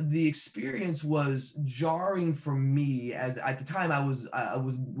the experience was jarring for me, as at the time I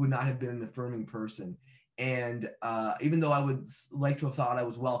would not have been an affirming person. And even though I would like to have thought I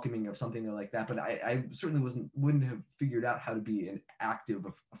was welcoming of something like that, but I certainly wouldn't have figured out how to be an active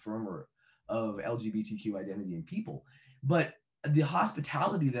affirmer of LGBTQ identity in people. But the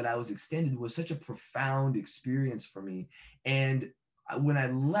hospitality that I was extended was such a profound experience for me. And when I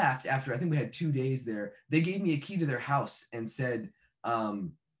left, after I think we had 2 days there, they gave me a key to their house and said,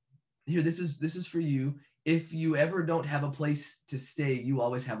 here, this is for you. If you ever don't have a place to stay, you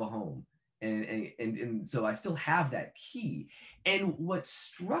always have a home. And so I still have that key. And what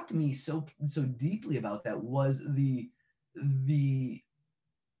struck me so deeply about that was the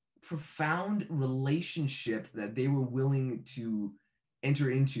profound relationship that they were willing to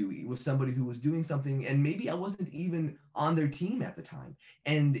enter into with somebody who was doing something, and maybe I wasn't even on their team at the time.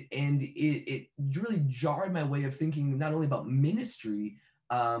 And it really jarred my way of thinking, not only about ministry,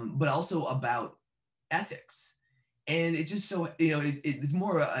 but also about ethics. And it just so, it's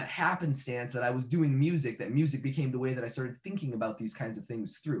more a happenstance that I was doing music, that music became the way that I started thinking about these kinds of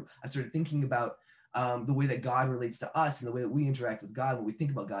things through. I started thinking about the way that God relates to us and the way that we interact with God, when we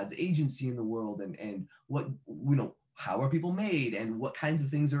think about God's agency in the world, and what, how are people made, and what kinds of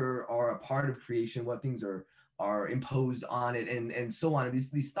things are a part of creation, what things are imposed on it, and so on. And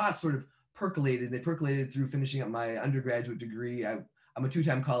these thoughts sort of percolated. They percolated through finishing up my undergraduate degree. I'm a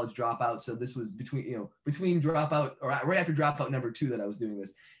 2-time college dropout, so this was between dropout, or right after dropout number 2 that I was doing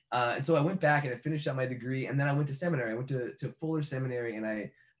this. And so I went back and I finished up my degree, and then I went to seminary. I went to Fuller Seminary, and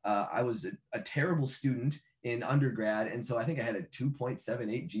I was a terrible student in undergrad, and so I think I had a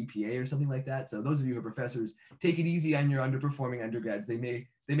 2.78 GPA or something like that. So those of you who are professors, take it easy on your underperforming undergrads. They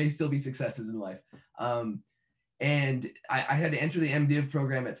may still be successes in life. And I had to enter the MDiv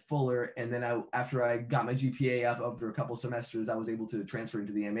program at Fuller, and then after I got my GPA up over a couple semesters, I was able to transfer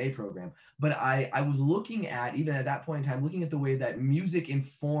into the MA program. But I was looking at, even at that point in time, looking at the way that music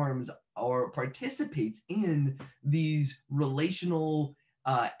informs or participates in these relational,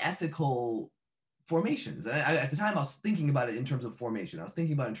 ethical formations. And at the time, I was thinking about it in terms of formation. I was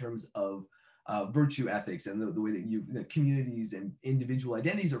thinking about it in terms of virtue ethics, and the way that communities and individual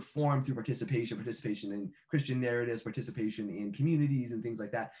identities are formed through participation in Christian narratives, participation in communities and things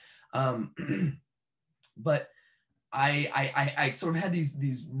like that. But I sort of had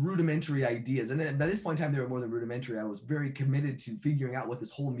these rudimentary ideas, and by this point in time, they were more than rudimentary. I was very committed to figuring out what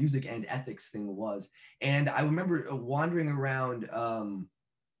this whole music and ethics thing was. And I remember wandering around,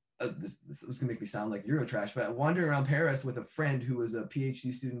 this is gonna make me sound like Eurotrash, but wandering around Paris with a friend who was a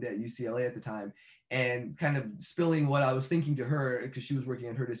PhD student at UCLA at the time, and kind of spilling what I was thinking to her, because she was working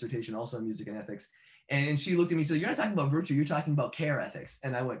on her dissertation also on music and ethics. And she looked at me and said, "You're not talking about virtue, you're talking about care ethics."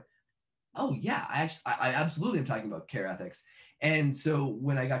 And I went, "Oh yeah, I absolutely am talking about care ethics." And so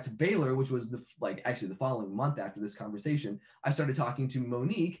when I got to Baylor, which was the following month after this conversation, I started talking to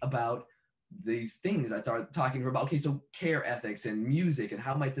Monique about these things. I started talking to her about, okay, so care ethics and music, and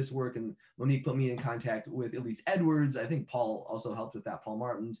how might this work? And Monique put me in contact with Elise Edwards. I think Paul also helped with that, Paul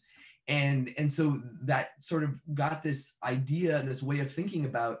Martins. And so that sort of got this idea and this way of thinking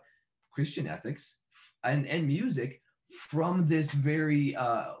about Christian ethics and music from this very,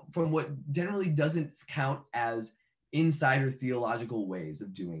 from what generally doesn't count as insider theological ways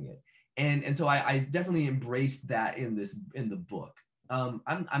of doing it. And so I definitely embraced that in the book.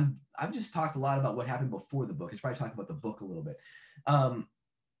 I've just talked a lot about what happened before the book. I should probably talk about the book a little bit.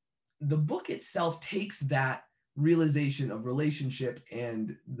 The book itself takes that realization of relationship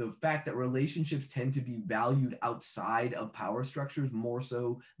and the fact that relationships tend to be valued outside of power structures more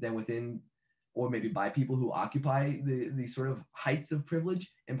so than within, or maybe by people who occupy the sort of heights of privilege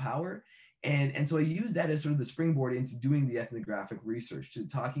and power. And so I use that as sort of the springboard into doing the ethnographic research, to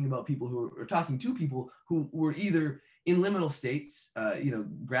talking about people who are talking to people who were either in liminal states,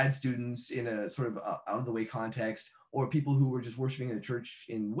 grad students in a sort of out of the way context, or people who were just worshiping in a church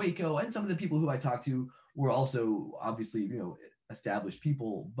in Waco. And some of the people who I talked to were also obviously, established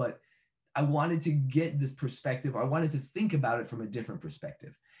people, but I wanted to get this perspective. I wanted to think about it from a different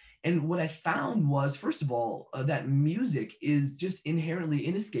perspective. And what I found was, first of all, that music is just inherently,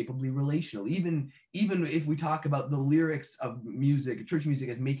 inescapably relational. Even if we talk about the lyrics of music, church music,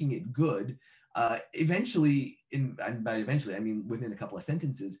 as making it good, eventually, and by eventually, I mean within a couple of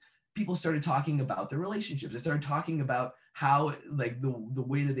sentences, people started talking about their relationships. They started talking about how, like, the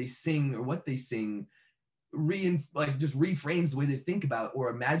way that they sing or what they sing just reframes the way they think about or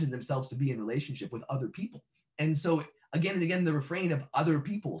imagine themselves to be in relationship with other people. And so again and again, the refrain of other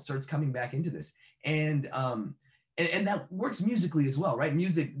people starts coming back into this. And that works musically as well, right?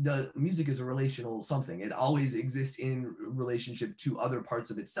 Music is a relational something. It always exists in relationship to other parts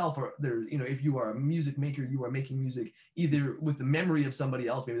of itself. Or there, if you are a music maker, you are making music either with the memory of somebody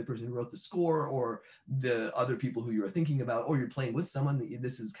else, maybe the person who wrote the score, or the other people who you are thinking about, or you're playing with someone.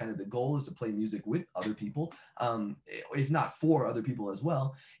 This is kind of the goal, is to play music with other people, if not for other people as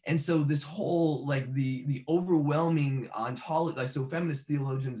well. And so this whole, like, the overwhelming ontology, like, so feminist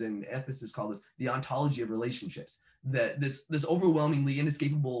theologians and ethicists call this the ontology of relationships. That this overwhelmingly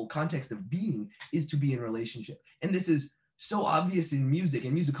inescapable context of being is to be in relationship. And this is so obvious in music,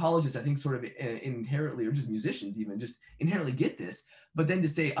 and musicologists, I think, sort of inherently, or just musicians even, just inherently get this. But then to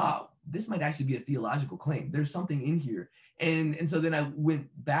say, this might actually be a theological claim. There's something in here. And so then I went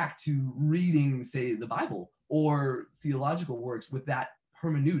back to reading, say, the Bible or theological works with that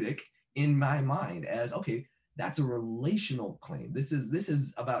hermeneutic in my mind as, okay, that's a relational claim. This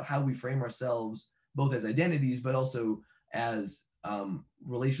is about how we frame ourselves, both as identities, but also as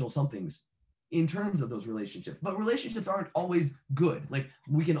relational somethings in terms of those relationships. But relationships aren't always good. Like,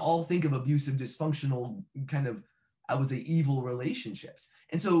 we can all think of abusive, dysfunctional, kind of, I would say, evil relationships.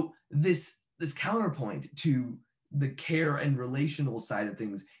 And so this counterpoint to the care and relational side of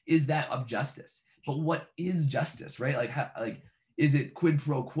things is that of justice. But what is justice, right? Like, is it quid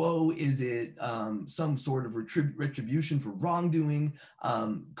pro quo? Is it some sort of retribution for wrongdoing?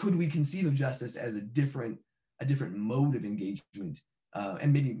 Could we conceive of justice as a different mode of engagement?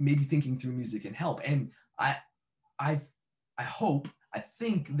 And maybe thinking through music can help. And I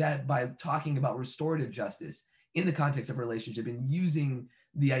think that by talking about restorative justice in the context of relationship, and using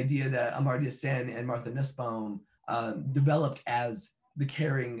the idea that Amartya Sen and Martha Nussbaum developed as the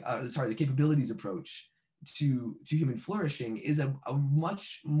capabilities approach to human flourishing, is a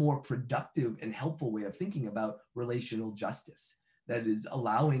much more productive and helpful way of thinking about relational justice, that is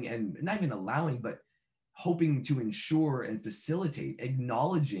allowing, and not even allowing, but hoping to ensure and facilitate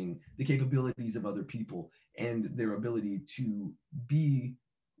acknowledging the capabilities of other people and their ability to be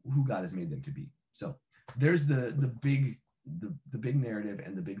who God has made them to be. So there's the big narrative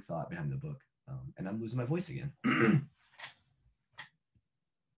and the big thought behind the book. And I'm losing my voice again.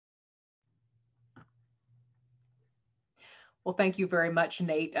 Well, thank you very much,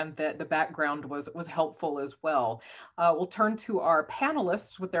 Nate, and the background was helpful as well. We'll turn to our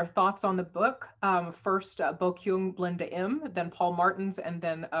panelists with their thoughts on the book. First, Bo Kyung, Linda M., then Paul Martins, and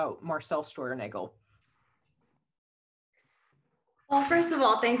then Marcell Steuernagel. Well, first of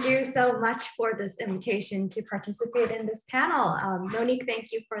all, thank you so much for this invitation to participate in this panel. Monique,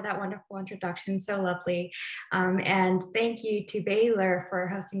 thank you for that wonderful introduction, so lovely. And thank you to Baylor for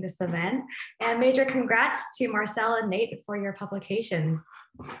hosting this event. And major congrats to Marcell and Nate for your publications.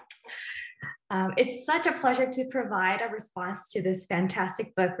 It's such a pleasure to provide a response to this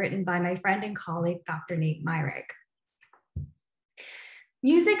fantastic book written by my friend and colleague, Dr. Nate Myrick.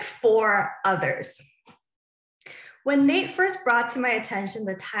 Music for Others. When Nate first brought to my attention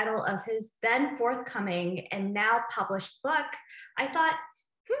the title of his then forthcoming and now published book, I thought,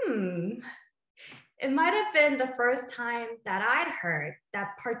 it might have been the first time that I'd heard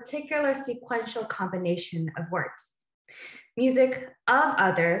that particular sequential combination of words. Music of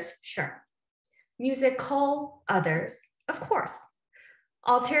others, sure. Musical others, of course.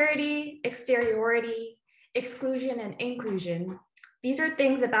 Alterity, exteriority, exclusion and inclusion, These are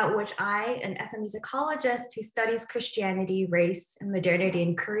things about which I, an ethnomusicologist who studies Christianity, race, and modernity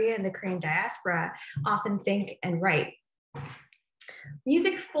in Korea and the Korean diaspora, often think and write.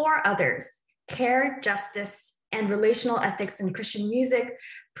 Music for others, care, justice, and relational ethics in Christian music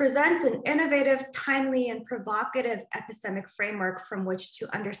presents an innovative, timely, and provocative epistemic framework from which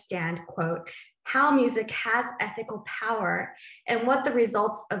to understand, quote, how music has ethical power and what the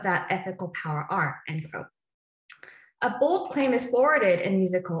results of that ethical power are, end quote. A bold claim is forwarded in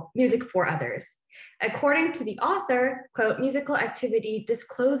Music for Others. According to the author, quote, musical activity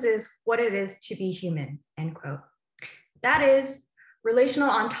discloses what it is to be human, end quote. That is, relational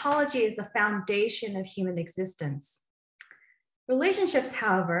ontology is the foundation of human existence. Relationships,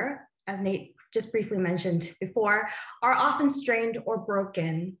 however, as Nate just briefly mentioned before, are often strained or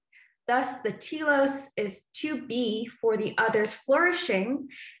broken. Thus, the telos is to be for the other's flourishing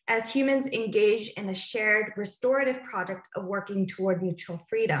as humans engage in a shared restorative project of working toward mutual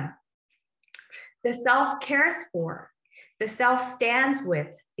freedom. The self cares for, the self stands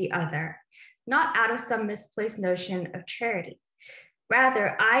with the other, not out of some misplaced notion of charity.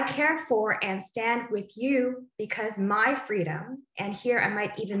 Rather, I care for and stand with you because my freedom, and here I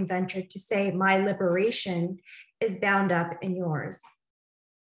might even venture to say my liberation, is bound up in yours.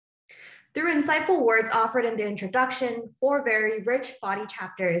 Through insightful words offered in the introduction, 4 very rich body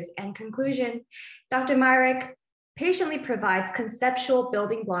chapters, and conclusion, Dr. Myrick patiently provides conceptual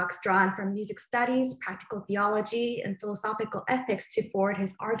building blocks drawn from music studies, practical theology, and philosophical ethics to forward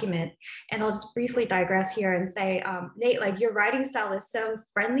his argument. And I'll just briefly digress here and say, Nate, like your writing style is so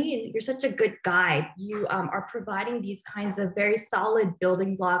friendly and you're such a good guide. You are providing these kinds of very solid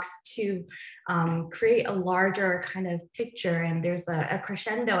building blocks to create a larger kind of picture. And there's a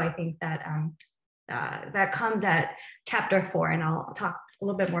crescendo, I think, that that comes at chapter 4, and I'll talk a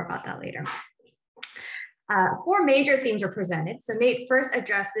little bit more about that later. 4 major themes are presented. So Nate first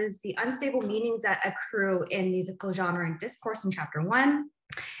addresses the unstable meanings that accrue in musical genre and discourse in chapter 1.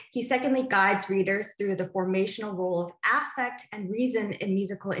 He secondly guides readers through the formational role of affect and reason in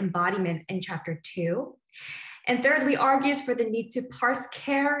musical embodiment in chapter 2. And thirdly, argues for the need to parse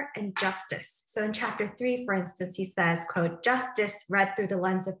care and justice. So in chapter 3, for instance, he says, quote, justice read through the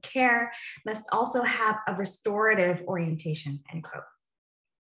lens of care must also have a restorative orientation, end quote.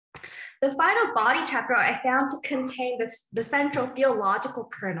 The final body chapter I found to contain the central theological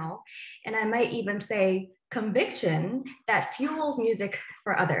kernel, and I might even say conviction, that fuels music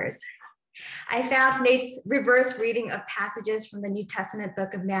for others. I found Nate's reverse reading of passages from the New Testament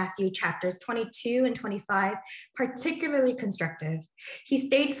book of Matthew, chapters 22 and 25, particularly constructive. He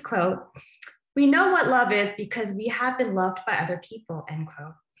states, quote, we know what love is because we have been loved by other people, end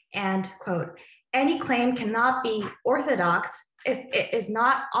quote. And, quote, any claim cannot be orthodox if it is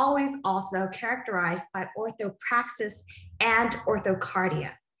not always also characterized by orthopraxis and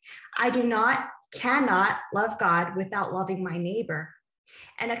orthocardia. I cannot love God without loving my neighbor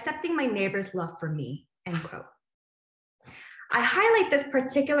and accepting my neighbor's love for me, end quote. I highlight this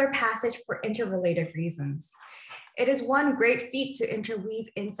particular passage for interrelated reasons. It is one great feat to interweave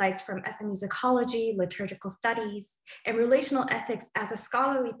insights from ethnomusicology, liturgical studies, and relational ethics as a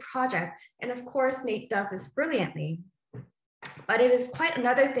scholarly project. And of course, Nate does this brilliantly. But it is quite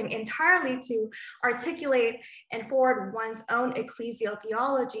another thing entirely to articulate and forward one's own ecclesial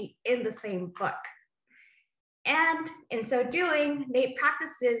theology in the same book. And in so doing, Nate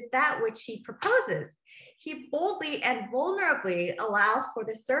practices that which he proposes. He boldly and vulnerably allows for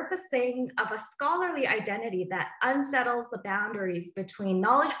the surfacing of a scholarly identity that unsettles the boundaries between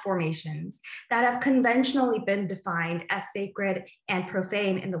knowledge formations that have conventionally been defined as sacred and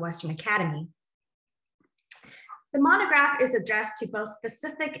profane in the Western Academy. The monograph is addressed to both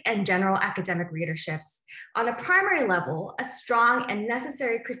specific and general academic readerships. On a primary level, a strong and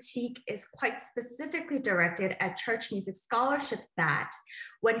necessary critique is quite specifically directed at church music scholarship that,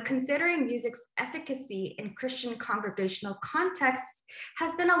 when considering music's efficacy in Christian congregational contexts,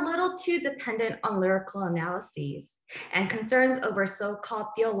 has been a little too dependent on lyrical analyses and concerns over so-called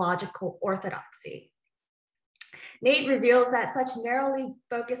theological orthodoxy. Nate reveals that such narrowly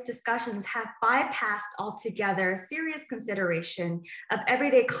focused discussions have bypassed altogether serious consideration of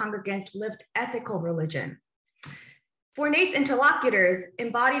everyday congregants' lived ethical religion. For Nate's interlocutors,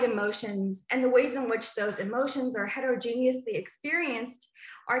 embodied emotions and the ways in which those emotions are heterogeneously experienced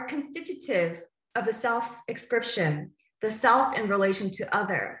are constitutive of the self's inscription, the self in relation to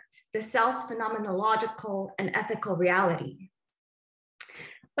other, the self's phenomenological and ethical reality.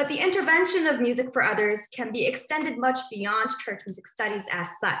 But the intervention of music for others can be extended much beyond church music studies as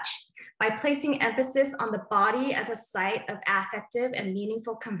such, by placing emphasis on the body as a site of affective and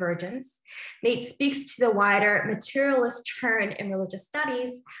meaningful convergence. Nate speaks to the wider materialist turn in religious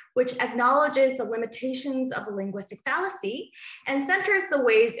studies, which acknowledges the limitations of a linguistic fallacy and centers the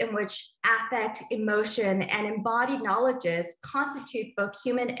ways in which affect, emotion, and embodied knowledges constitute both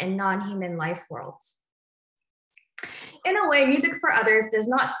human and non-human life worlds. In a way, Music for Others does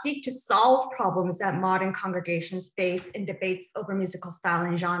not seek to solve problems that modern congregations face in debates over musical style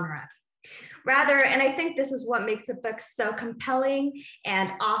and genre. Rather, and I think this is what makes the book so compelling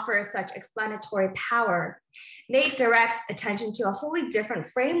and offers such explanatory power, Nate directs attention to a wholly different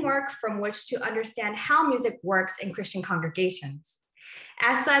framework from which to understand how music works in Christian congregations.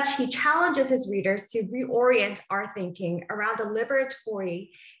 As such, he challenges his readers to reorient our thinking around the liberatory,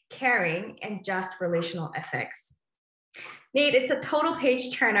 caring, and just relational ethics. Nate, it's a total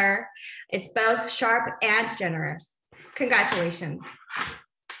page turner. It's both sharp and generous. Congratulations.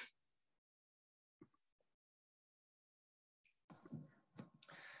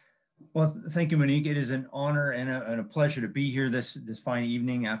 Well, thank you, Monique. It is an honor and a pleasure to be here this fine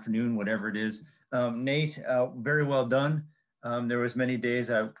evening, afternoon, whatever it is. Nate, very well done. There was many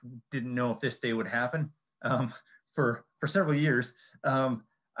days I didn't know if this day would happen for several years.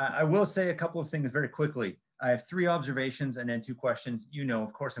 I will say a couple of things very quickly. I have 3 observations and then 2 questions. You know,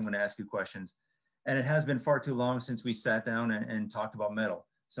 of course, I'm going to ask you questions. And it has been far too long since we sat down and talked about metal.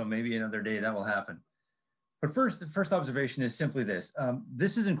 So maybe another day that will happen. But first, the first observation is simply this.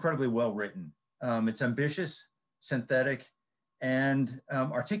 This is incredibly well written. It's ambitious, synthetic, and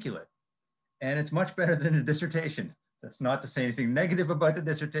articulate. And it's much better than a dissertation. That's not to say anything negative about the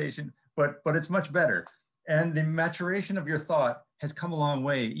dissertation, but it's much better. And the maturation of your thought has come a long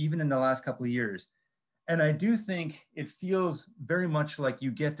way, even in the last couple of years. And I do think it feels very much like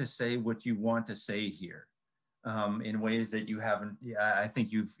you get to say what you want to say here in ways that you haven't, I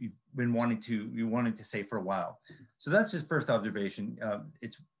think you've been wanting to say for a while. So that's his first observation.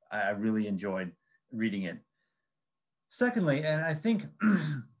 I really enjoyed reading it. Secondly, and I think,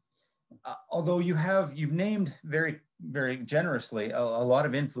 although you've named very, very generously a lot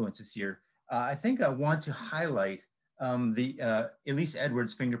of influences here, I think I want to highlight Elise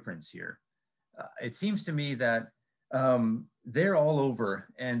Edwards' fingerprints here. It seems to me that they're all over,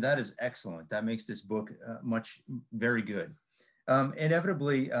 and that is excellent. That makes this book very good.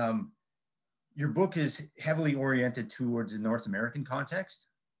 Inevitably, your book is heavily oriented towards the North American context,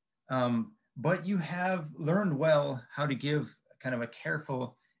 but you have learned well how to give kind of a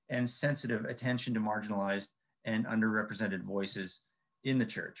careful and sensitive attention to marginalized and underrepresented voices in the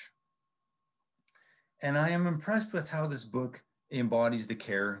church. And I am impressed with how this book embodies the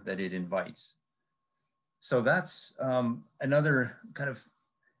care that it invites. So that's another kind of,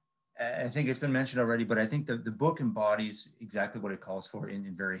 I think it's been mentioned already, but I think the book embodies exactly what it calls for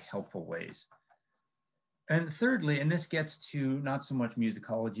in very helpful ways. And thirdly, and this gets to not so much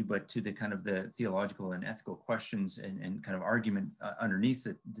musicology, but to the kind of the theological and ethical questions and kind of argument underneath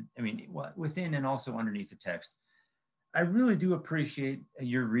it, within and also underneath the text. I really do appreciate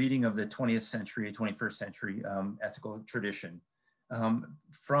your reading of the 20th century, 21st century ethical tradition.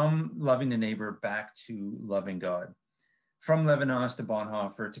 From loving the neighbor back to loving God, from Levinas to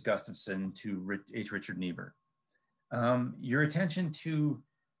Bonhoeffer to Gustafson to H. Richard Niebuhr. Your attention to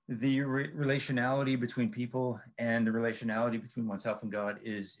the relationality between people and the relationality between oneself and God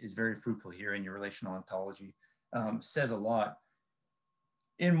is very fruitful here in your relational ontology. Says a lot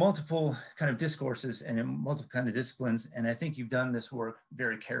in multiple kind of discourses and in multiple kind of disciplines, and I think you've done this work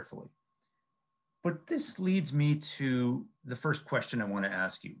very carefully. But this leads me to the first question I want to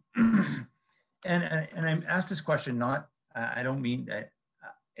ask you. and I'm asked this question, not, I don't mean that,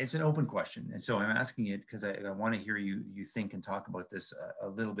 it's an open question. And so I'm asking it because I want to hear you think and talk about this a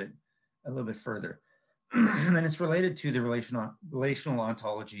little bit further. And it's related to the relational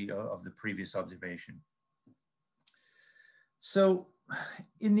ontology of the previous observation. So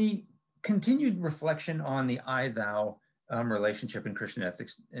in the continued reflection on the I-thou relationship in Christian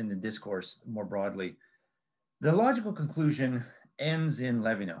ethics and the discourse more broadly, the logical conclusion ends in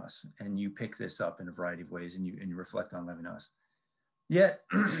Levinas, and you pick this up in a variety of ways and you reflect on Levinas. Yet,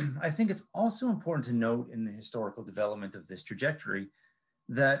 I think it's also important to note in the historical development of this trajectory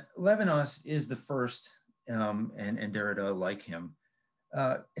that Levinas is the first, and Derrida, like him,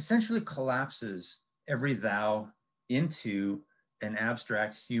 essentially collapses every thou into an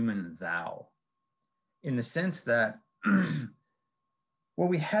abstract human thou, in the sense that what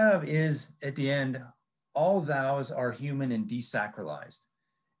we have is, at the end, all thous are human and desacralized.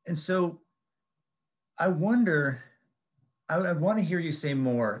 And so I wonder I want to hear you say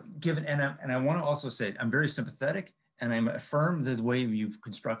more, given, and I want to also say, I'm very sympathetic, and I'm affirm the way you've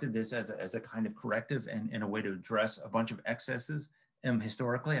constructed this as a kind of corrective and a way to address a bunch of excesses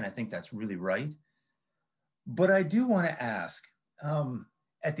historically, and I think that's really right. But I do want to ask,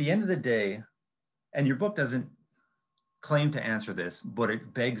 at the end of the day, and your book doesn't claim to answer this, but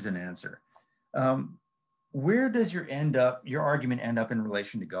it begs an answer. Where does your argument end up in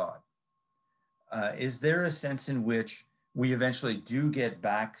relation to God? Is there a sense in which we eventually do get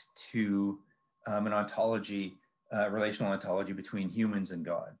back to an ontology, relational ontology between humans and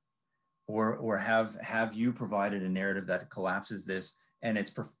God? Or have you provided a narrative that collapses this, and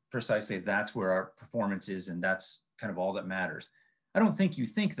it's precisely that's where our performance is, and that's kind of all that matters? I don't think you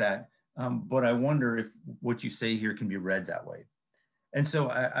think that, but I wonder if what you say here can be read that way. And so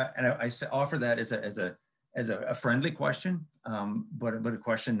I offer that as a friendly question, but a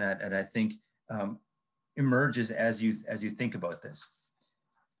question that I think emerges as you think about this.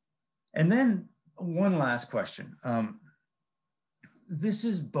 And then one last question. This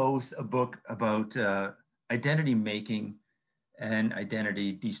is both a book about identity making and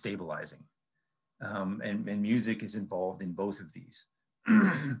identity destabilizing. And music is involved in both of these.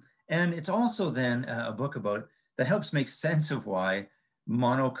 And it's also then a book that helps make sense of why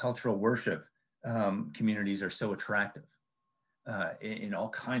monocultural worship communities are so attractive in all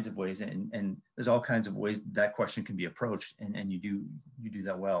kinds of ways. And there's all kinds of ways that question can be approached, and you do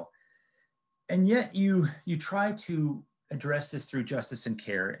that well. And yet you try to address this through justice and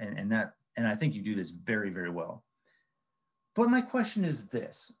care, and I think you do this very, very well. But my question is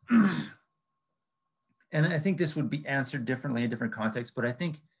this, and I think this would be answered differently in different contexts, but I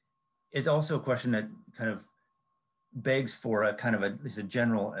think it's also a question that kind of begs for a kind of at least a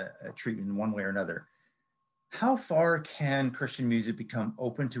general treatment in one way or another. How far can Christian music become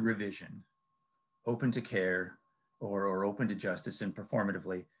open to revision, open to care, or open to justice and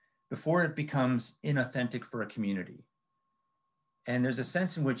performatively before it becomes inauthentic for a community? And there's a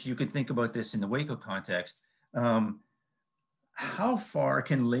sense in which you could think about this in the Waco context. How far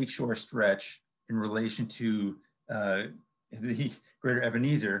can Lakeshore stretch in relation to the Greater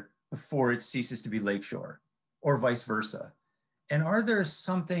Ebenezer before it ceases to be Lakeshore, or vice versa? And are there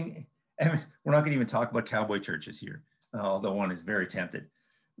something, and we're not going to even talk about cowboy churches here, although one is very tempted,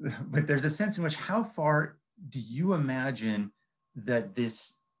 but there's a sense in which how far do you imagine that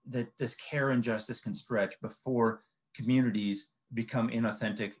this care and justice can stretch before communities become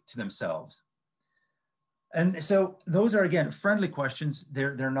inauthentic to themselves? And so those are, again, friendly questions.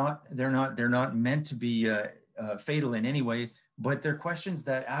 They're not meant to be fatal in any way, but they're questions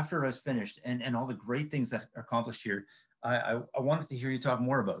that after I was finished and all the great things that are accomplished here, I wanted to hear you talk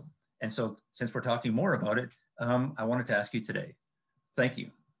more about. And so since we're talking more about it, I wanted to ask you today. Thank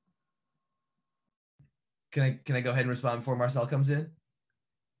you. Can I go ahead and respond before Marcell comes in?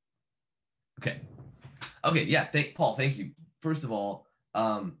 Okay, yeah, Paul, thank you. First of all,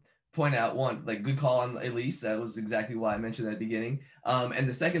 point out one, like, good call on Elise. That was exactly why I mentioned at the beginning. And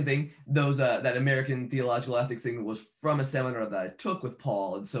the second thing, that American theological ethics thing was from a seminar that I took with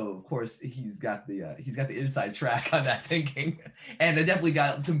Paul, and so of course he's got the inside track on that thinking. And I definitely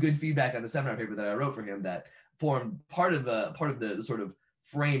got some good feedback on the seminar paper that I wrote for him that formed part of the sort of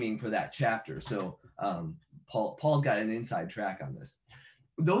framing for that chapter. So Paul's got an inside track on this.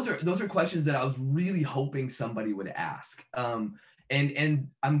 Those are questions that I was really hoping somebody would ask. And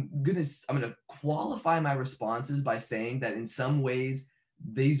I'm gonna qualify my responses by saying that in some ways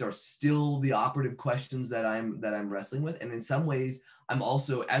these are still the operative questions that I'm wrestling with, and in some ways I'm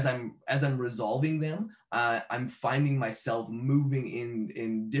also, as I'm resolving them, I'm finding myself moving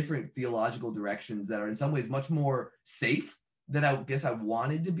in different theological directions that are in some ways much more safe than I guess I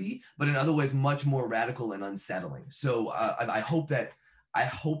wanted to be, but in other ways much more radical and unsettling. So I hope that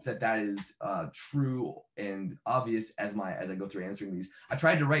is true and obvious as I go through answering these. I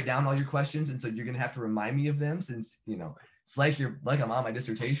tried to write down all your questions, and so you're gonna have to remind me of them, since it's like I'm on my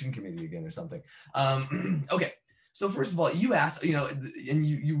dissertation committee again or something. Okay, so first of all, you asked, and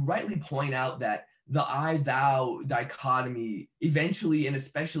you rightly point out that the I-thou dichotomy eventually, and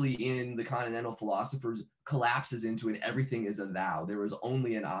especially in the continental philosophers, collapses into an everything is a thou. There is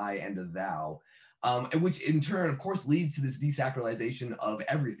only an I and a thou. Which in turn, of course, leads to this desacralization of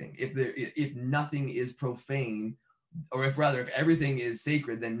everything. If nothing is profane, or if everything is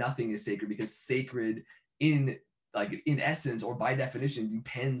sacred, then nothing is sacred, because sacred in essence or by definition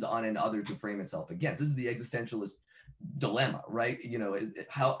depends on an other to frame itself against. This is the existentialist dilemma, right?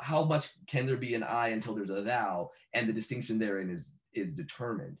 How much can there be an I until there's a thou, and the distinction therein is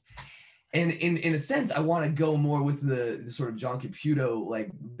determined. And in a sense, I want to go more with the sort of John Caputo,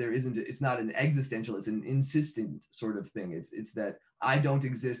 like it's not an existential, it's an insistent sort of thing. It's that I don't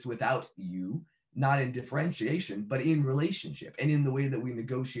exist without you, not in differentiation, but in relationship, and in the way that we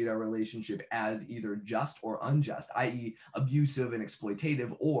negotiate our relationship as either just or unjust, i.e. abusive and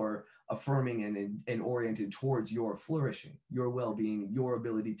exploitative, or affirming and oriented towards your flourishing, your well-being, your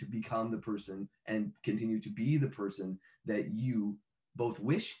ability to become the person and continue to be the person that you both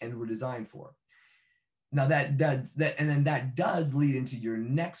wish and were designed for. Now that does lead into your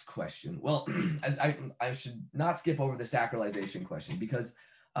next question. Well, I should not skip over the sacralization question, because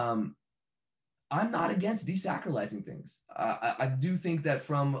I'm not against desacralizing things. I do think that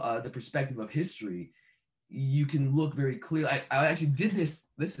from the perspective of history, you can look very clear. I actually did this.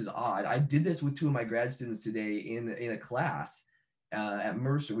 This is odd. I did this with two of my grad students today in a class at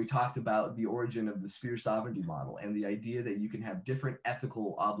Mercer. We talked about the origin of the sphere sovereignty model and the idea that you can have different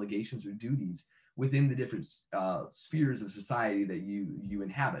ethical obligations or duties within the different spheres of society that you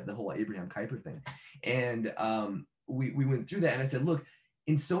inhabit, the whole Abraham Kuyper thing. And we went through that, and I said, look,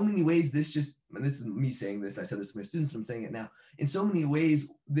 in so many ways, this just, and this is me saying this, I said this to my students, but I'm saying it now. In so many ways,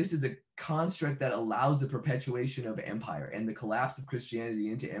 this is a construct that allows the perpetuation of empire and the collapse of Christianity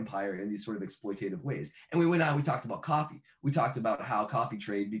into empire in these sort of exploitative ways. And we went on, we talked about coffee. We talked about how coffee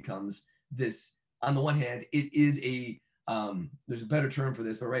trade becomes this, on the one hand, it is a, there's a better term for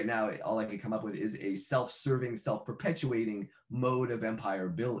this, but right now, all I can come up with is a self-serving, self-perpetuating mode of empire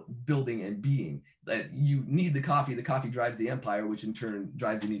building and being. That you need the coffee drives the empire, which in turn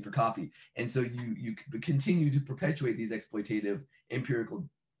drives the need for coffee. And so you continue to perpetuate these exploitative empirical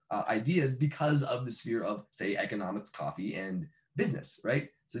ideas because of the sphere of, say, economics, coffee, and business, right?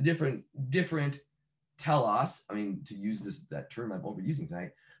 So different telos, I mean, to use that term I'm overusing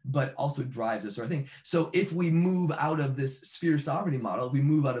tonight, but also drives this sort of thing. So if we move out of this sphere sovereignty model, we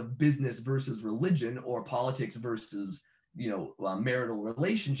move out of business versus religion, or politics versus, marital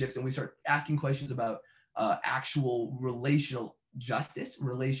relationships, and we start asking questions about actual relational justice,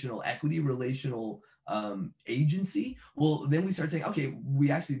 relational equity, relational agency, well, then we start saying, okay, we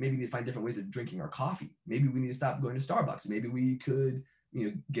actually maybe need to find different ways of drinking our coffee. Maybe we need to stop going to Starbucks. Maybe we could,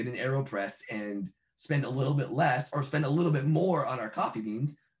 get an AeroPress and spend a little bit less, or spend a little bit more on our coffee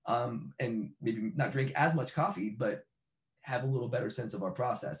beans, and maybe not drink as much coffee, but have a little better sense of our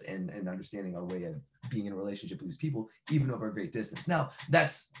process and understanding our way of being in a relationship with these people, even over a great distance. Now,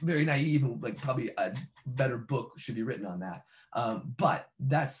 that's very naive, and like probably a better book should be written on that. But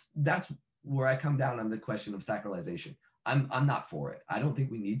that's where I come down on the question of sacralization. I'm not for it. I don't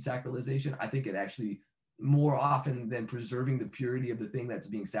think we need sacralization. I think it actually, more often than preserving the purity of the thing that's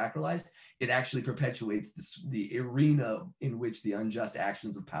being sacralized, it actually perpetuates the arena in which the unjust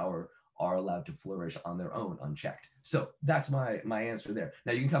actions of power are allowed to flourish on their own, unchecked. So that's my answer there.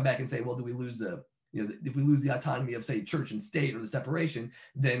 Now you can come back and say, well, do we lose the, if we lose the autonomy of, say, church and state, or the separation,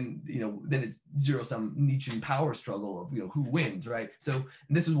 then, then it's zero-sum Nietzschean power struggle of, who wins, right? So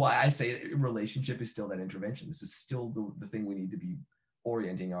this is why I say relationship is still that intervention. This is still the thing we need to be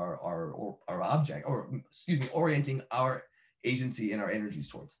orienting our object, or orienting our agency and our energies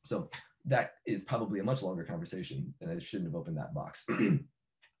towards. So that is probably a much longer conversation, and I shouldn't have opened that box.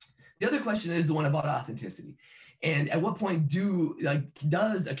 The other question is the one about authenticity. And at what point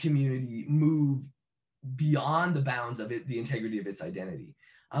does a community move beyond the bounds of the integrity of its identity?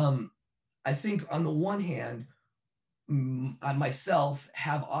 I think on the one hand, I myself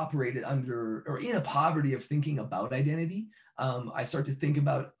have operated under, or in a poverty of thinking about identity. I start to think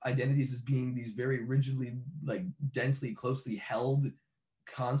about identities as being these very rigidly, densely, closely held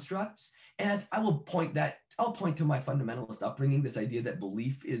constructs. And I'll point to my fundamentalist upbringing, this idea that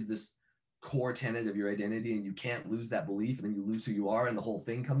belief is this core tenet of your identity, and you can't lose that belief, and then you lose who you are, and the whole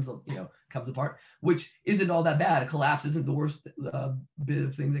thing comes apart, which isn't all that bad. A collapse isn't the worst bit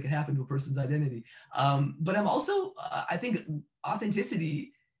of things that can happen to a person's identity. But I'm also, I think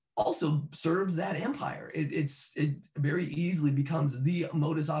authenticity also serves that empire. It very easily becomes the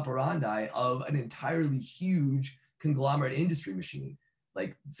modus operandi of an entirely huge conglomerate industry machine,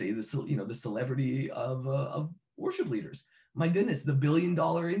 like, say, the celebrity of worship leaders. My goodness, the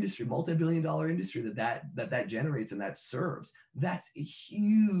billion-dollar industry, multi-billion-dollar industry that generates and that serves. That's a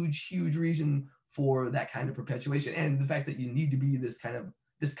huge, huge reason for that kind of perpetuation, and the fact that you need to be this kind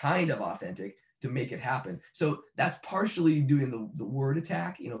of authentic to make it happen. So that's partially doing the word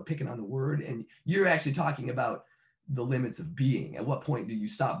attack, picking on the word, and you're actually talking about the limits of being. At what point do you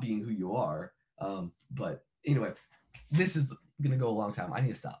stop being who you are? But anyway, this is going to go a long time. I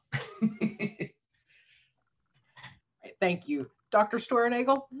need to stop. Thank you. Dr.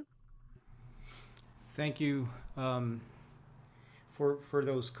 Steuernagel? Thank you for for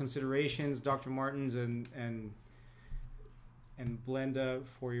those considerations, Dr. Martins and Blenda,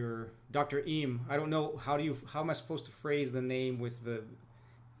 for your Dr. Eam. I don't know, how am I supposed to phrase the name with the,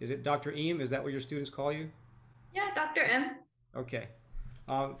 is it Dr. Eam? Is that what your students call you? Yeah, Dr. M. Okay.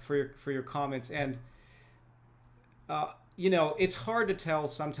 For your comments. And you know, it's hard to tell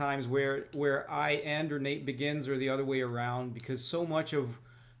sometimes where I end or Nate begins, or the other way around, because so much of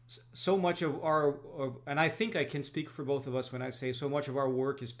our, and I think I can speak for both of us when I say so much of our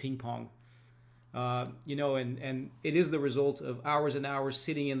work is ping pong. You know, and it is the result of hours and hours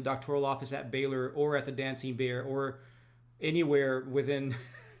sitting in the doctoral office at Baylor or at the Dancing Bear or anywhere within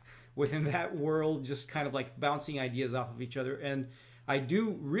that world, just kind of like bouncing ideas off of each other. And I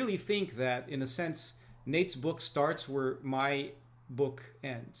do really think that, in a sense, Nate's book starts where my book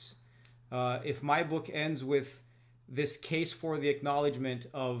ends. If my book ends with this case for the acknowledgement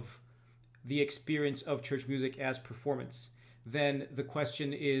of the experience of church music as performance, then the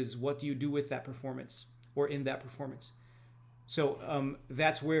question is, what do you do with that performance or in that performance? So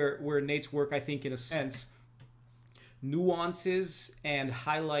that's where Nate's work, I think, in a sense, nuances and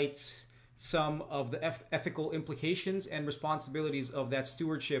highlights some of the ethical implications and responsibilities of that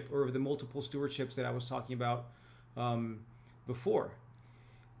stewardship, or of the multiple stewardships that I was talking about before.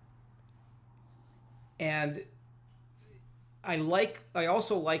 And I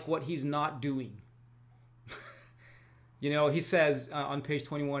also like what he's not doing. You know, he says on page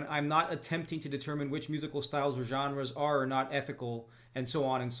 21, I'm not attempting to determine which musical styles or genres are or not ethical, and so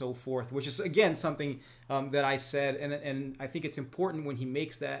on and so forth, which is, again, something that I said, and I think it's important when he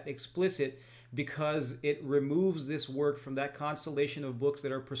makes that explicit, because it removes this work from that constellation of books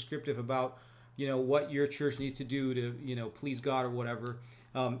that are prescriptive about, you know, what your church needs to do to, you know, please God or whatever.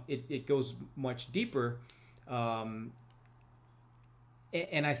 It goes much deeper.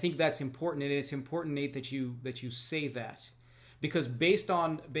 And I think that's important, and it's important, Nate, that you say that, because based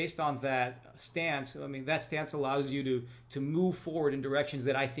on that stance, I mean, that stance allows you to move forward in directions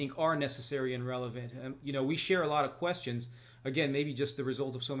that I think are necessary and relevant. And you know, we share a lot of questions. Again, maybe just the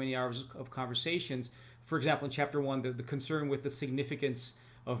result of so many hours of conversations. For example, in chapter 1, the concern with the significance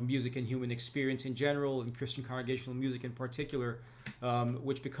of music and human experience in general, and Christian congregational music in particular,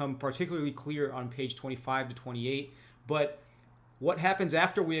 which become particularly clear on page 25 to 28. But what happens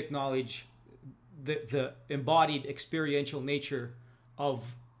after we acknowledge the embodied experiential nature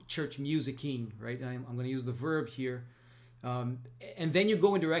of church musicking, right? And I'm going to use the verb here. And then you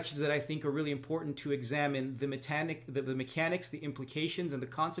go in directions that I think are really important to examine the mechanics, the implications, and the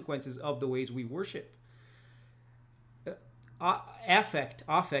consequences of the ways we worship.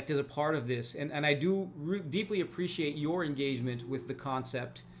 Affect is a part of this, and I do deeply appreciate your engagement with the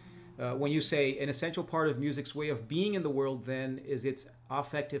concept. When you say an essential part of music's way of being in the world, then, is its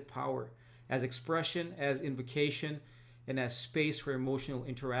affective power as expression, as invocation, and as space for emotional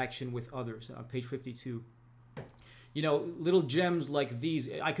interaction with others, on page 52. You know, little gems like these,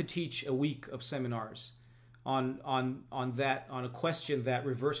 I could teach a week of seminars on a question that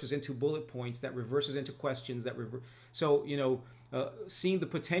reverses into bullet points, that reverses into questions, so, you know, seeing the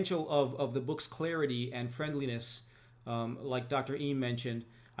potential of the book's clarity and friendliness, like Dr. Eam mentioned,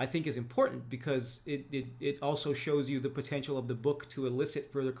 I think is important, because it also shows you the potential of the book to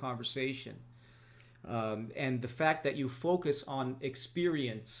elicit further conversation. And the fact that you focus on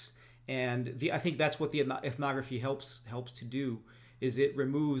experience, and I think that's what the ethnography helps to do, is it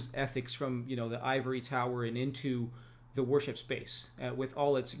removes ethics from, you know, the ivory tower and into the worship space, with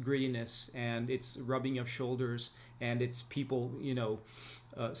all its grittiness and its rubbing of shoulders and its people, you know,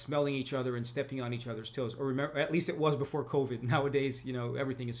 smelling each other and stepping on each other's toes. Or remember, at least it was before COVID. Nowadays, you know,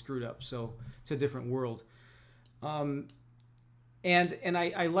 everything is screwed up, so it's a different world. And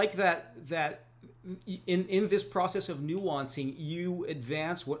I like that in this process of nuancing, you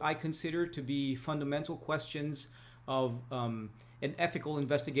advance what I consider to be fundamental questions of an ethical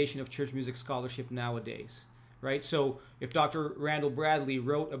investigation of church music scholarship nowadays. Right? So if Dr. Randall Bradley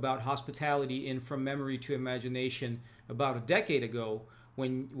wrote about hospitality in From Memory to Imagination about a decade ago,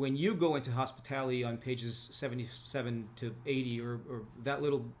 when you go into hospitality on pages 77 to 80, or that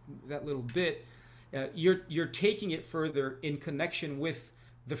little bit, you're taking it further in connection with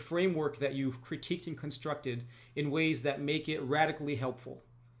the framework that you've critiqued and constructed in ways that make it radically helpful.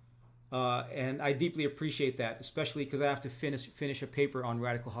 And I deeply appreciate that, especially because I have to finish a paper on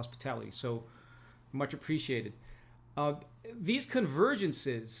radical hospitality. So much appreciated. These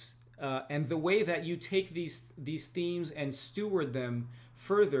convergences and the way that you take these themes and steward them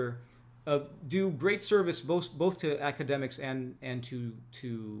further do great service both to academics and to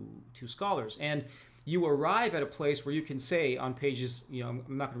scholars. And you arrive at a place where you can say on pages, you know, I'm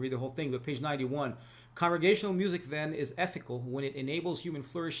not going to read the whole thing, but page 91, Congregational music then is ethical when it enables human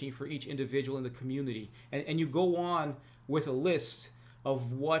flourishing for each individual in the community. And you go on with a list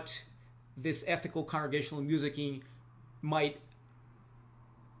of what this ethical congregational musicking might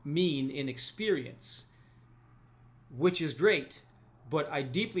mean in experience, which is great. But I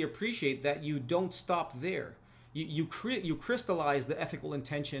deeply appreciate that you don't stop there. You crystallize the ethical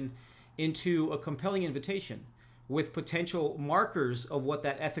intention into a compelling invitation with potential markers of what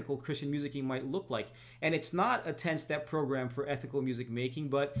that ethical Christian musicking might look like. And it's not a 10-step program for ethical music making,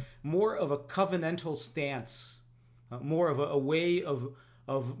 but more of a covenantal stance, more of a way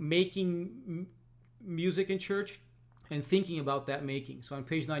of making music in church and thinking about that making. So on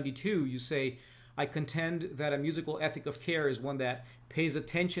page 92, you say, I contend that a musical ethic of care is one that pays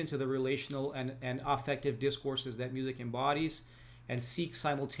attention to the relational and affective discourses that music embodies and seeks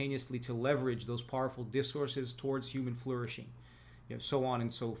simultaneously to leverage those powerful discourses towards human flourishing, so on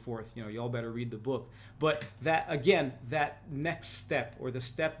and so forth. Y'all better read the book. But that, again, that next step, or the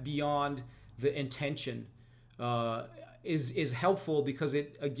step beyond the intention, is helpful because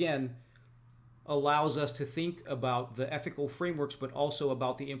it, again, allows us to think about the ethical frameworks, but also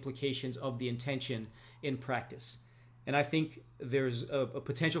about the implications of the intention in practice. And I think there's a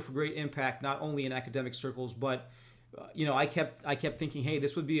potential for great impact, not only in academic circles, but I kept thinking, hey,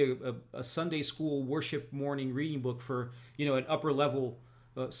 this would be a Sunday school worship morning reading book for an upper level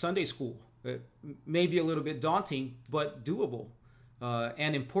Sunday school. Maybe a little bit daunting, but doable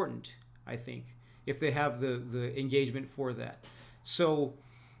and important, I think, if they have the engagement for that. So,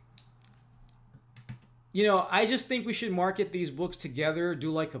 I just think we should market these books together,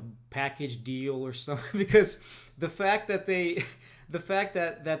 do like a package deal or something, because the fact that they're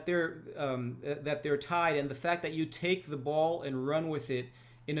tied, and the fact that you take the ball and run with it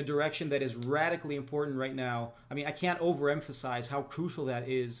in a direction that is radically important right now. I mean, I can't overemphasize how crucial that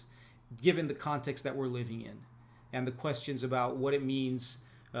is, given the context that we're living in, and the questions about what it means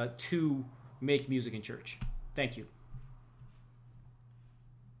to make music in church. Thank you.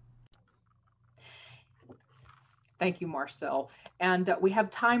 Thank you, Marcell. And we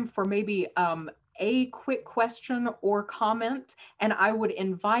have time for maybe a quick question or comment, and I would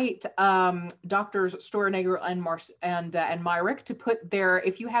invite Drs. Steuernagel and Myrick to put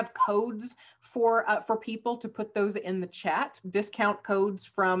if you have codes for people, to put those in the chat, discount codes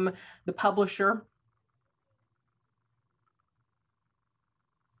from the publisher.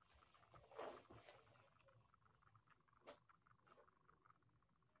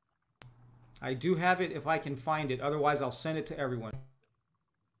 I do have it if I can find it. Otherwise, I'll send it to everyone.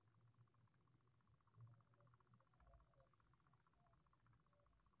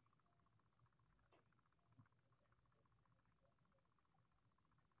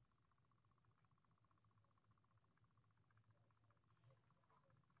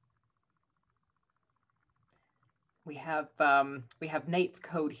 We have Nate's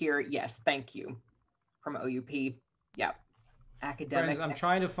code here. Yes, thank you, from OUP. Yeah. Academic. Friends, I'm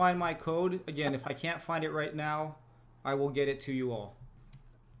trying to find my code. Again, if I can't find it right now, I will get it to you all.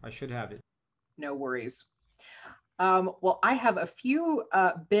 I should have it. No worries. Well, I have a few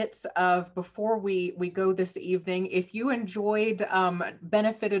bits of, before we go this evening, if you enjoyed,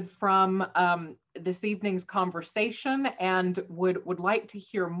 benefited from this evening's conversation and would like to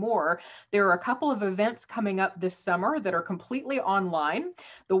hear more, there are a couple of events coming up this summer that are completely online.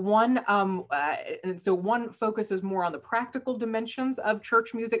 The one, and so one focuses more on the practical dimensions of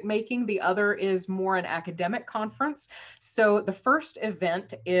church music making. The other is more an academic conference. So the first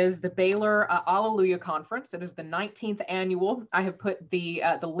event is the Baylor Alleluia Conference. It is the 19th annual. I have put the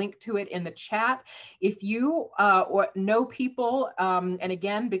link to it in the chat. If you know people, and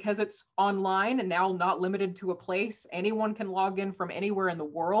again, because it's online and now not limited to a place, anyone can log in from anywhere in the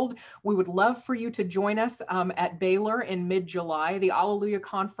world. We would love for you to join us at Baylor in mid-July. The Alleluia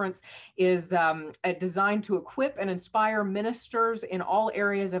Conference is designed to equip and inspire ministers in all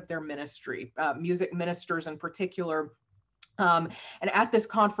areas of their ministry, music ministers in particular. And at this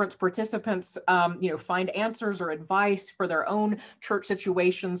conference, participants, find answers or advice for their own church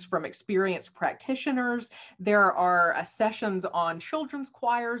situations from experienced practitioners. There are sessions on children's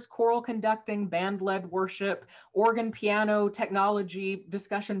choirs, choral conducting, band-led worship, organ, piano, technology,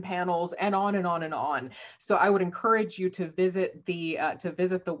 discussion panels, and on and on and on. So I would encourage you to visit the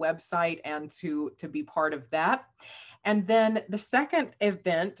website and to be part of that. And then the second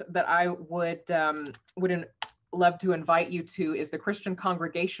event that I would love to invite you to is the Christian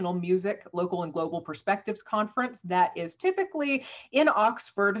Congregational Music Local and Global Perspectives Conference. That is typically in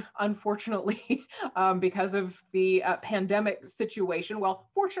Oxford, unfortunately, because of the pandemic situation. Well,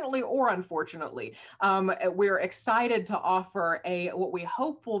 fortunately or unfortunately, we're excited to offer what we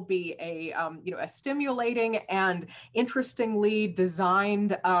hope will be a stimulating and interestingly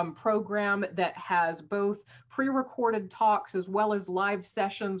designed program that has both pre-recorded talks as well as live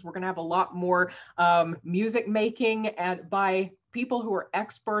sessions. We're going to have a lot more music making and by people who are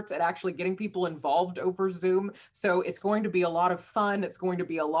experts at actually getting people involved over Zoom. So it's going to be a lot of fun. It's going to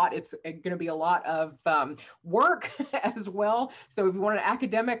be a lot of work as well. So if you want an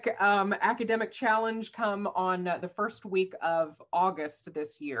academic challenge, come on the first week of August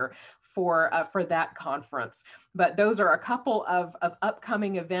this year for that conference. But those are a couple of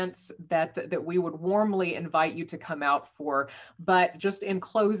upcoming events that we would warmly invite you to come out for. But just in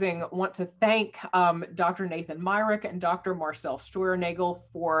closing, want to thank Dr. Nathan Myrick and Dr. Marcell Steuernagel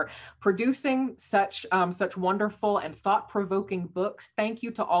for producing such wonderful and thought-provoking books. Thank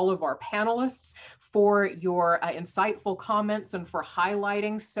you to all of our panelists for your insightful comments and for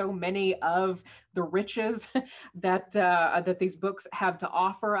highlighting so many of the riches that these books have to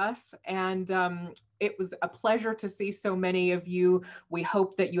offer us. And it was a pleasure to see so many of you. We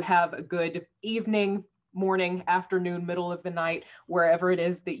hope that you have a good evening, morning, afternoon, middle of the night, wherever it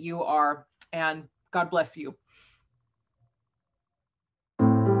is that you are. And God bless you.